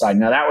flip side.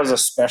 Now that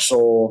was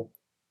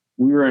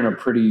we were in a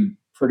pretty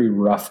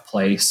rough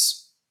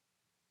place,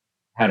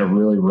 had a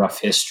really rough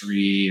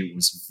history. It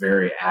was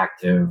very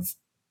active.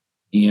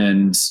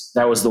 And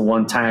that was the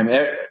one time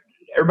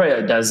everybody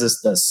that does this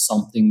does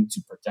something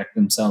to protect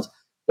themselves.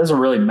 It doesn't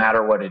really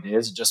matter what it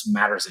is. It just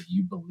matters that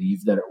you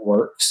believe that it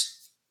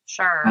works.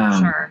 Sure.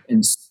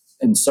 And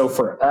And so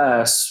for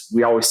us,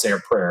 we always say a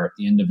prayer at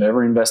the end of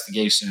every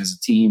investigation as a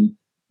team.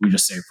 We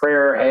just say a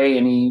prayer. Hey,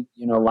 any,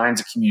 lines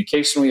of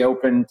communication we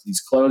open, please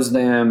close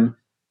them.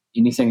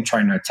 Anything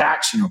trying to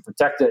attach,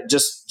 protect it,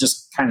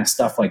 just kind of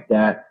stuff like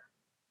that.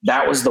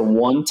 That was the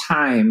one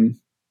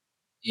time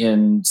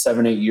in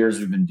 7-8 years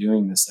we've been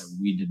doing this that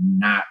we did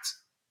not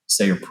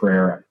say a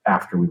prayer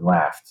after we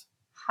left.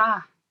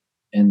 Huh.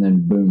 And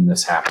then boom,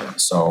 this happened.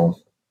 So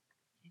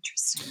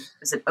interesting. It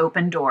was an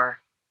open door.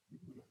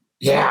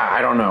 Yeah,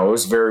 I don't know. It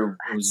was a very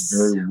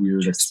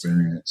weird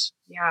experience.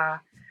 Yeah.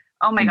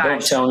 Oh my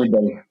gosh.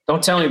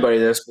 Don't tell anybody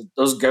this, but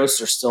those ghosts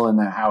are still in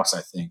that house,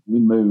 I think. We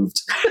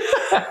moved.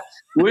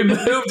 We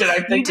moved, and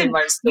I think they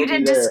might still be there.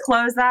 You didn't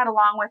disclose that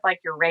along with like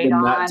your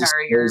radon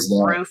or your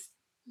roof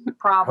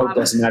problem. I hope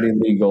that's not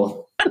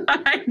illegal.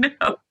 I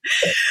know.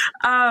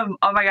 Oh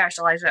my gosh,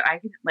 Elijah,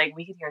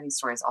 we could hear these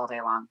stories all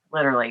day long.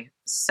 Literally.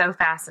 So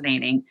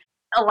fascinating.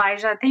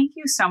 Elijah, thank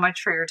you so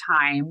much for your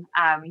time.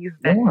 You've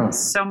been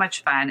so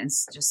much fun.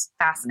 It's just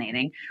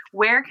fascinating.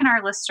 Where can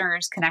our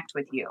listeners connect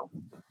with you?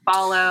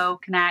 Follow,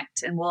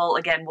 connect, and we'll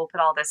put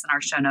all this in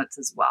our show notes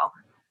as well.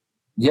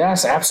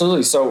 Yes,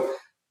 absolutely. So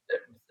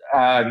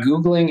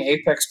Googling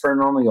Apex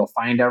Paranormal, you'll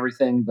find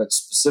everything, but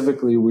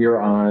specifically we are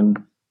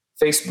on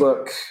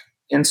Facebook,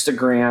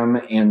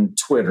 Instagram, and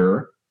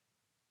Twitter.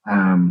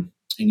 And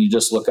you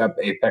just look up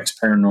Apex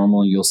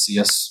Paranormal, you'll see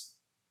us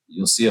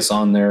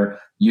on there.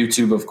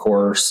 YouTube, of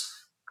course.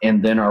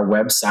 And then our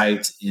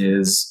website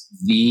is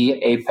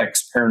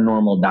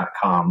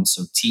theapexparanormal.com.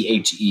 So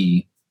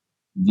THE,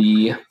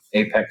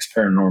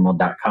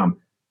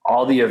 theapexparanormal.com.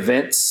 All the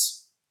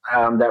events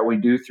that we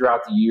do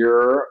throughout the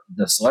year,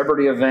 the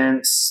celebrity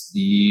events,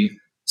 the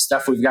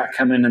stuff we've got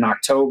coming in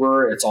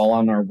October, it's all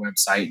on our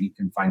website. You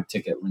can find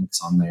ticket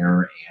links on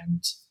there.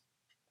 And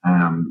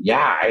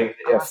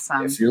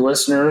awesome. if your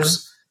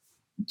listeners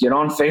get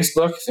on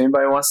Facebook, if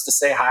anybody wants to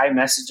say hi,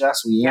 message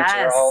us. We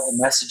answer all the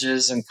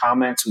messages and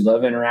comments. We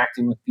love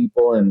interacting with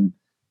people. And,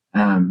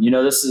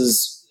 this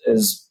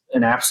is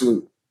an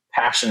absolute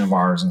passion of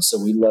ours. And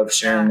so we love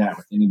sharing that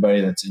with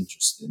anybody that's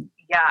interested.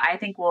 Yeah, I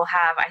think we're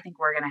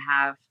going to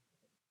have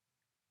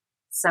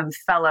some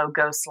fellow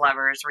ghost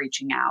lovers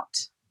reaching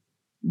out.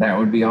 That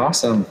would be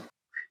awesome.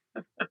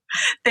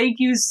 Thank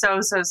you so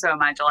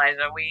much,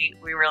 Elijah. We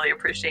really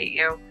appreciate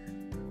you.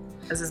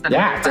 This has been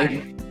really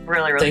fun.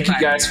 Really thank fun.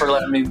 You guys for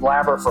letting me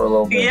blabber for a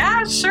little bit.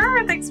 Yeah,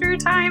 sure. Thanks for your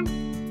time.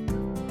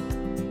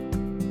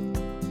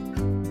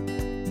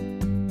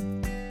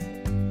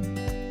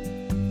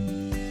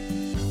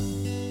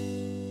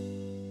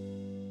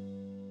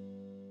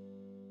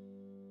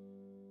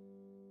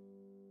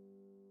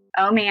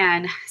 Oh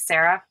man,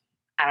 Sarah,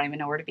 I don't even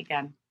know where to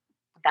begin.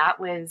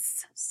 That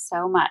was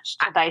so much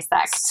to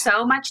dissect.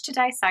 So much to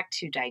dissect,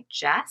 to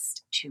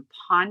digest, to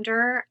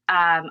ponder.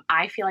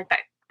 I feel like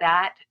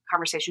that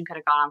conversation could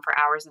have gone on for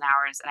hours and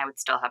hours, and I would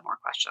still have more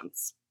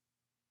questions.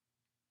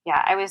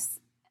 Yeah,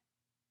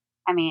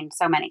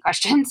 so many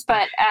questions,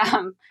 but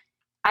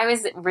I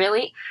was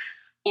really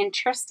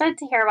interested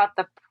to hear about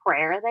the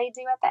prayer they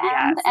do at the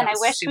end, and I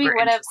wish we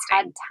would have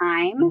had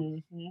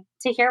time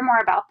to hear more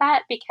about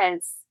that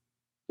because,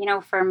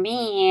 for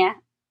me,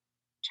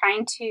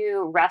 trying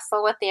to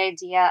wrestle with the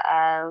idea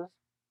of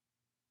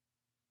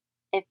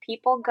if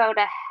people go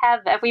to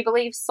heaven, if we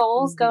believe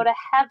souls go to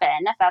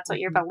heaven, if that's what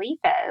your belief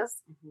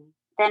is,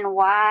 then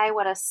why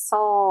would a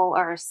soul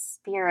or a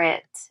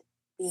spirit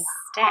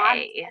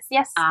stay?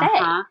 Yes,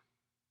 stay.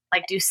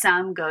 Like, do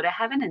some go to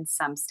heaven and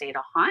some stay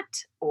to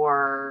haunt?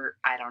 Or,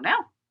 I don't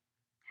know.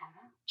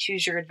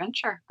 Choose your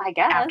adventure. I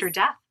guess. After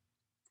death.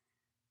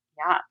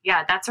 Yeah.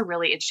 Yeah, that's a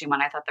really interesting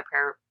one. I thought the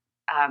prayer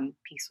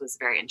piece was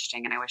very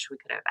interesting, and I wish we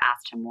could have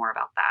asked him more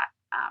about that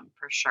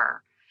for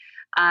sure.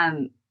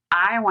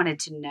 I wanted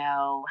to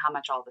know how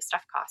much all the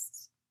stuff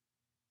costs.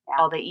 Yeah.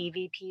 All the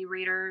EVP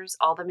readers,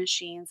 all the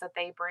machines that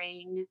they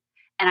bring.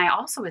 And I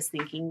also was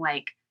thinking,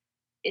 like,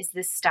 is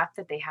this stuff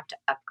that they have to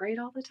upgrade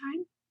all the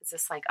time? Is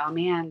this like, oh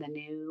man, the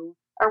new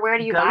or where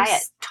do you buy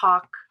it?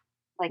 Talk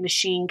like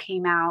machine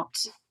came out.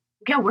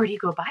 Yeah, where do you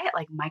go buy it?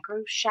 Like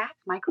Micro Shack,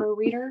 Micro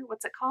Reader?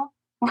 What's it called?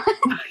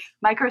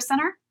 Micro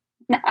Center?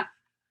 No.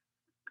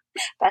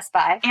 Best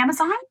Buy.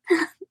 Amazon?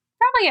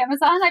 Probably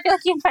Amazon. I feel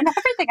like you can find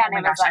everything on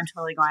Amazon. Gosh, I'm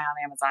totally going on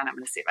Amazon. I'm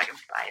going to see if I can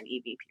buy an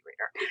EVP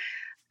reader.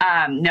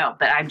 No,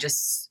 but I'm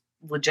just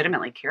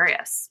legitimately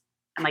curious.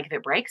 I'm like, if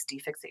it breaks, do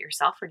you fix it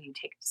yourself or do you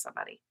take it to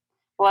somebody?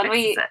 Well,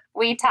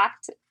 we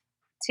talked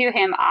to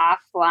him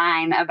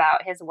offline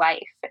about his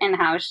wife and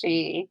how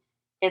she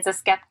is a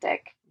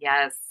skeptic.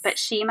 Yes. But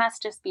she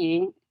must just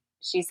be,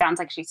 she sounds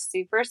like she's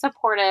super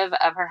supportive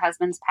of her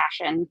husband's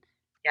passion.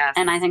 Yes.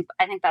 And I think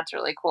that's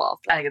really cool.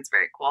 I think it's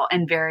very cool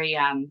and very,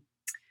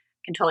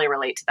 can totally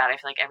relate to that. I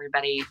feel like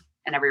everybody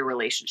in every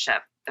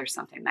relationship, there's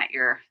something that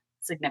your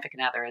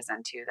significant other is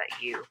into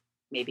that you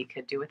maybe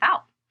could do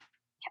without.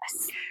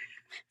 Yes.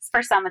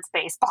 For some, it's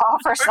baseball.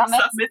 For some,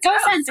 it's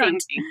ghost hunting.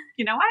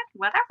 You know what?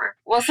 Whatever.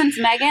 Well, since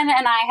Megan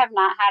and I have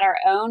not had our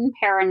own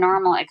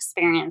paranormal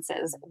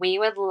experiences, we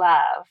would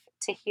love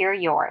to hear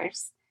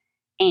yours.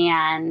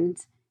 And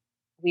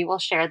we will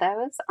share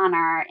those on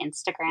our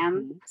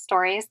Instagram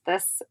stories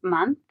this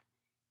month.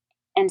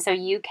 And so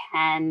you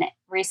can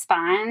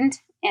respond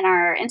in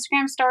our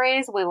Instagram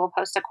stories. We will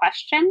post a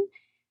question,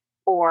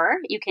 or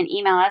you can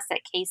email us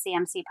at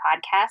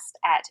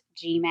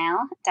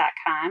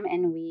kcmcpodcast@gmail.com.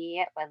 And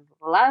we would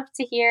love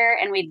to hear,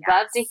 and we'd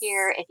love to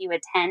hear if you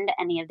attend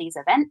any of these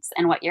events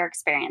and what your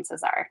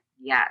experiences are.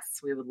 Yes,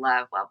 we would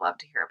love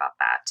to hear about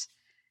that.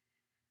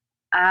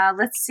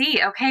 Let's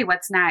see. Okay,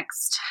 what's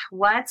next?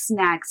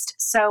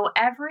 So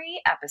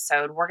every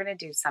episode, we're going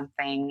to do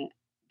something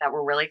that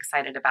we're really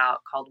excited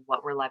about called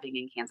What We're Loving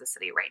in Kansas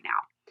City right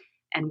now.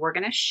 And we're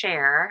going to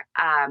share,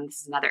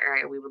 this is another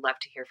area we would love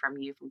to hear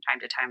from you from time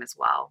to time as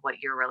well, what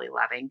you're really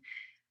loving.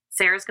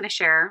 Sarah's going to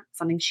share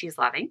something she's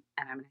loving,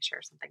 and I'm going to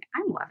share something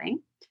I'm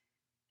loving.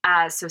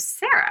 So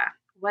Sarah,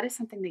 what is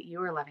something that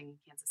you are loving in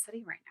Kansas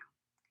City right now?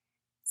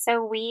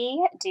 So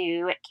we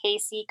do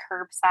KC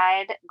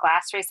Curbside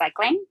Glass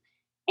Recycling.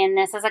 And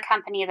this is a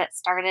company that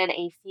started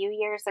a few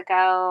years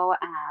ago.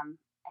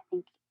 I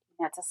think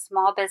it's a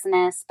small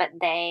business,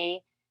 but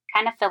they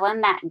kind of fill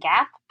in that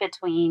gap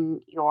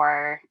between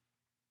your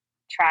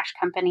trash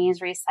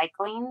company's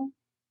recycling,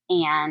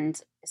 and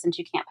since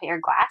you can't put your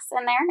glass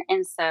in there,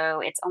 and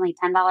so it's only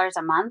 $10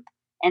 a month,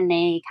 and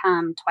they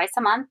come twice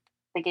a month.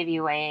 They give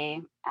you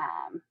a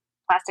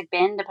plastic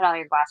bin to put all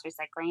your glass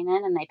recycling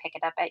in, and they pick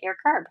it up at your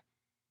curb.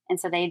 And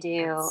so they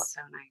do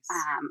so nice.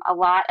 A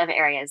lot of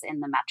areas in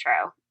the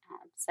metro.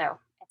 So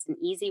it's an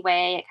easy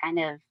way. It kind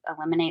of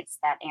eliminates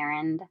that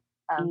errand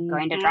of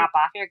going to drop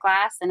off your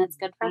glass, and it's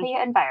good for the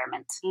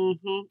environment.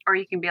 Or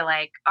you can be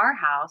like our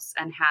house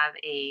and have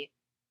a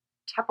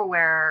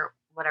Tupperware,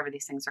 whatever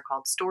these things are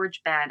called,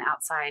 storage bin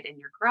outside in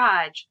your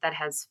garage that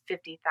has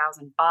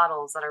 50,000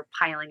 bottles that are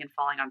piling and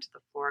falling onto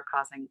the floor,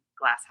 causing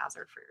glass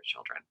hazard for your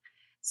children.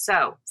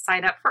 So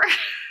sign up for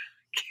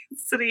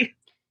Kansas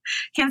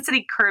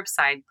City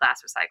Curbside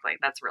Glass Recycling.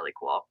 That's really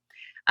cool.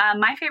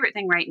 My favorite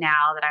thing right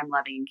now that I'm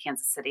loving in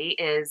Kansas City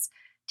is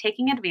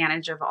taking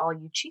advantage of all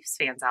you Chiefs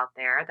fans out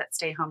there that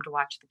stay home to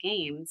watch the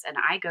games. And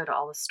I go to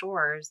all the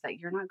stores that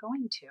you're not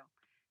going to.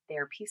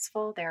 They're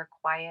peaceful. They're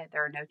quiet.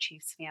 There are no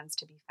Chiefs fans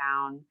to be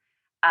found.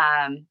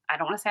 I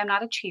don't want to say I'm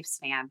not a Chiefs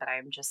fan, but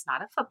I'm just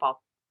not a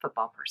football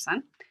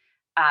person.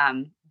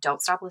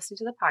 Don't stop listening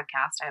to the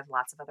podcast. I have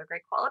lots of other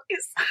great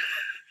qualities.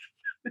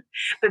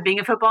 But being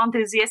a football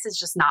enthusiast is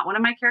just not one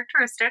of my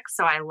characteristics.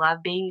 So I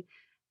love being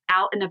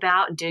out and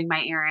about and doing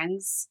my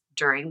errands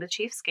during the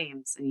Chiefs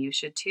games. And you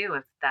should too,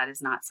 if that is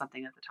not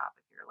something at the top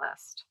of your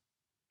list.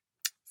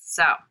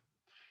 So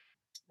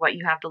what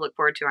you have to look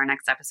forward to our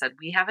next episode.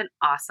 We have an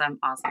awesome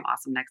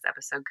next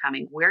episode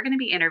coming. We're going to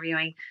be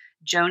interviewing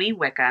Joni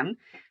Wickham.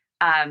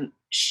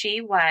 She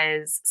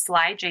was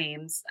Sly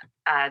James,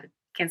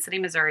 Kansas City,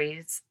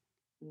 Missouri's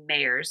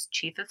mayor's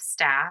chief of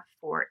staff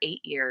for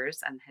 8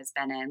 years and has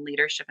been in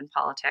leadership and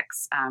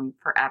politics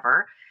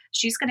forever.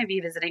 She's going to be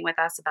visiting with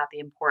us about the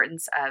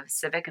importance of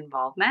civic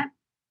involvement,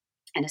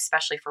 and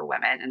especially for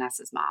women and us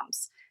as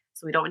moms.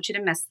 So we don't want you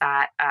to miss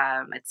that.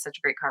 It's such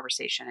a great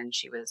conversation, and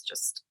she was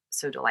just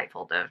so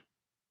delightful to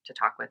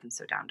talk with and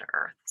so down to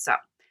earth. So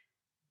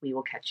we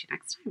will catch you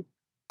next time.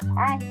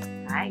 Bye.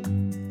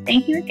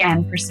 Thank you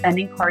again for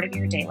spending part of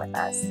your day with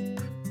us.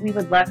 We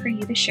would love for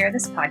you to share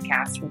this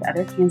podcast with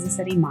other Kansas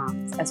City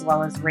moms, as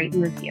well as rate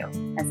and review,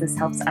 as this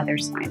helps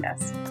others find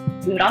us.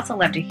 We would also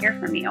love to hear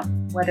from you,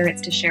 whether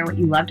it's to share what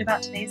you loved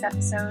about today's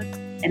episode,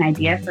 an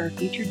idea for a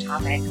future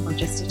topic, or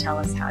just to tell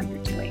us how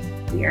you're doing.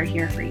 We are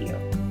here for you.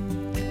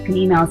 You can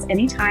email us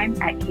anytime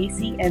at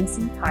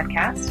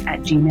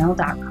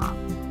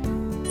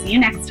kcmcpodcast@gmail.com. See you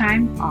next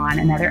time on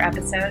another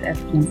episode of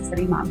Kansas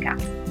City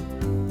Momcast.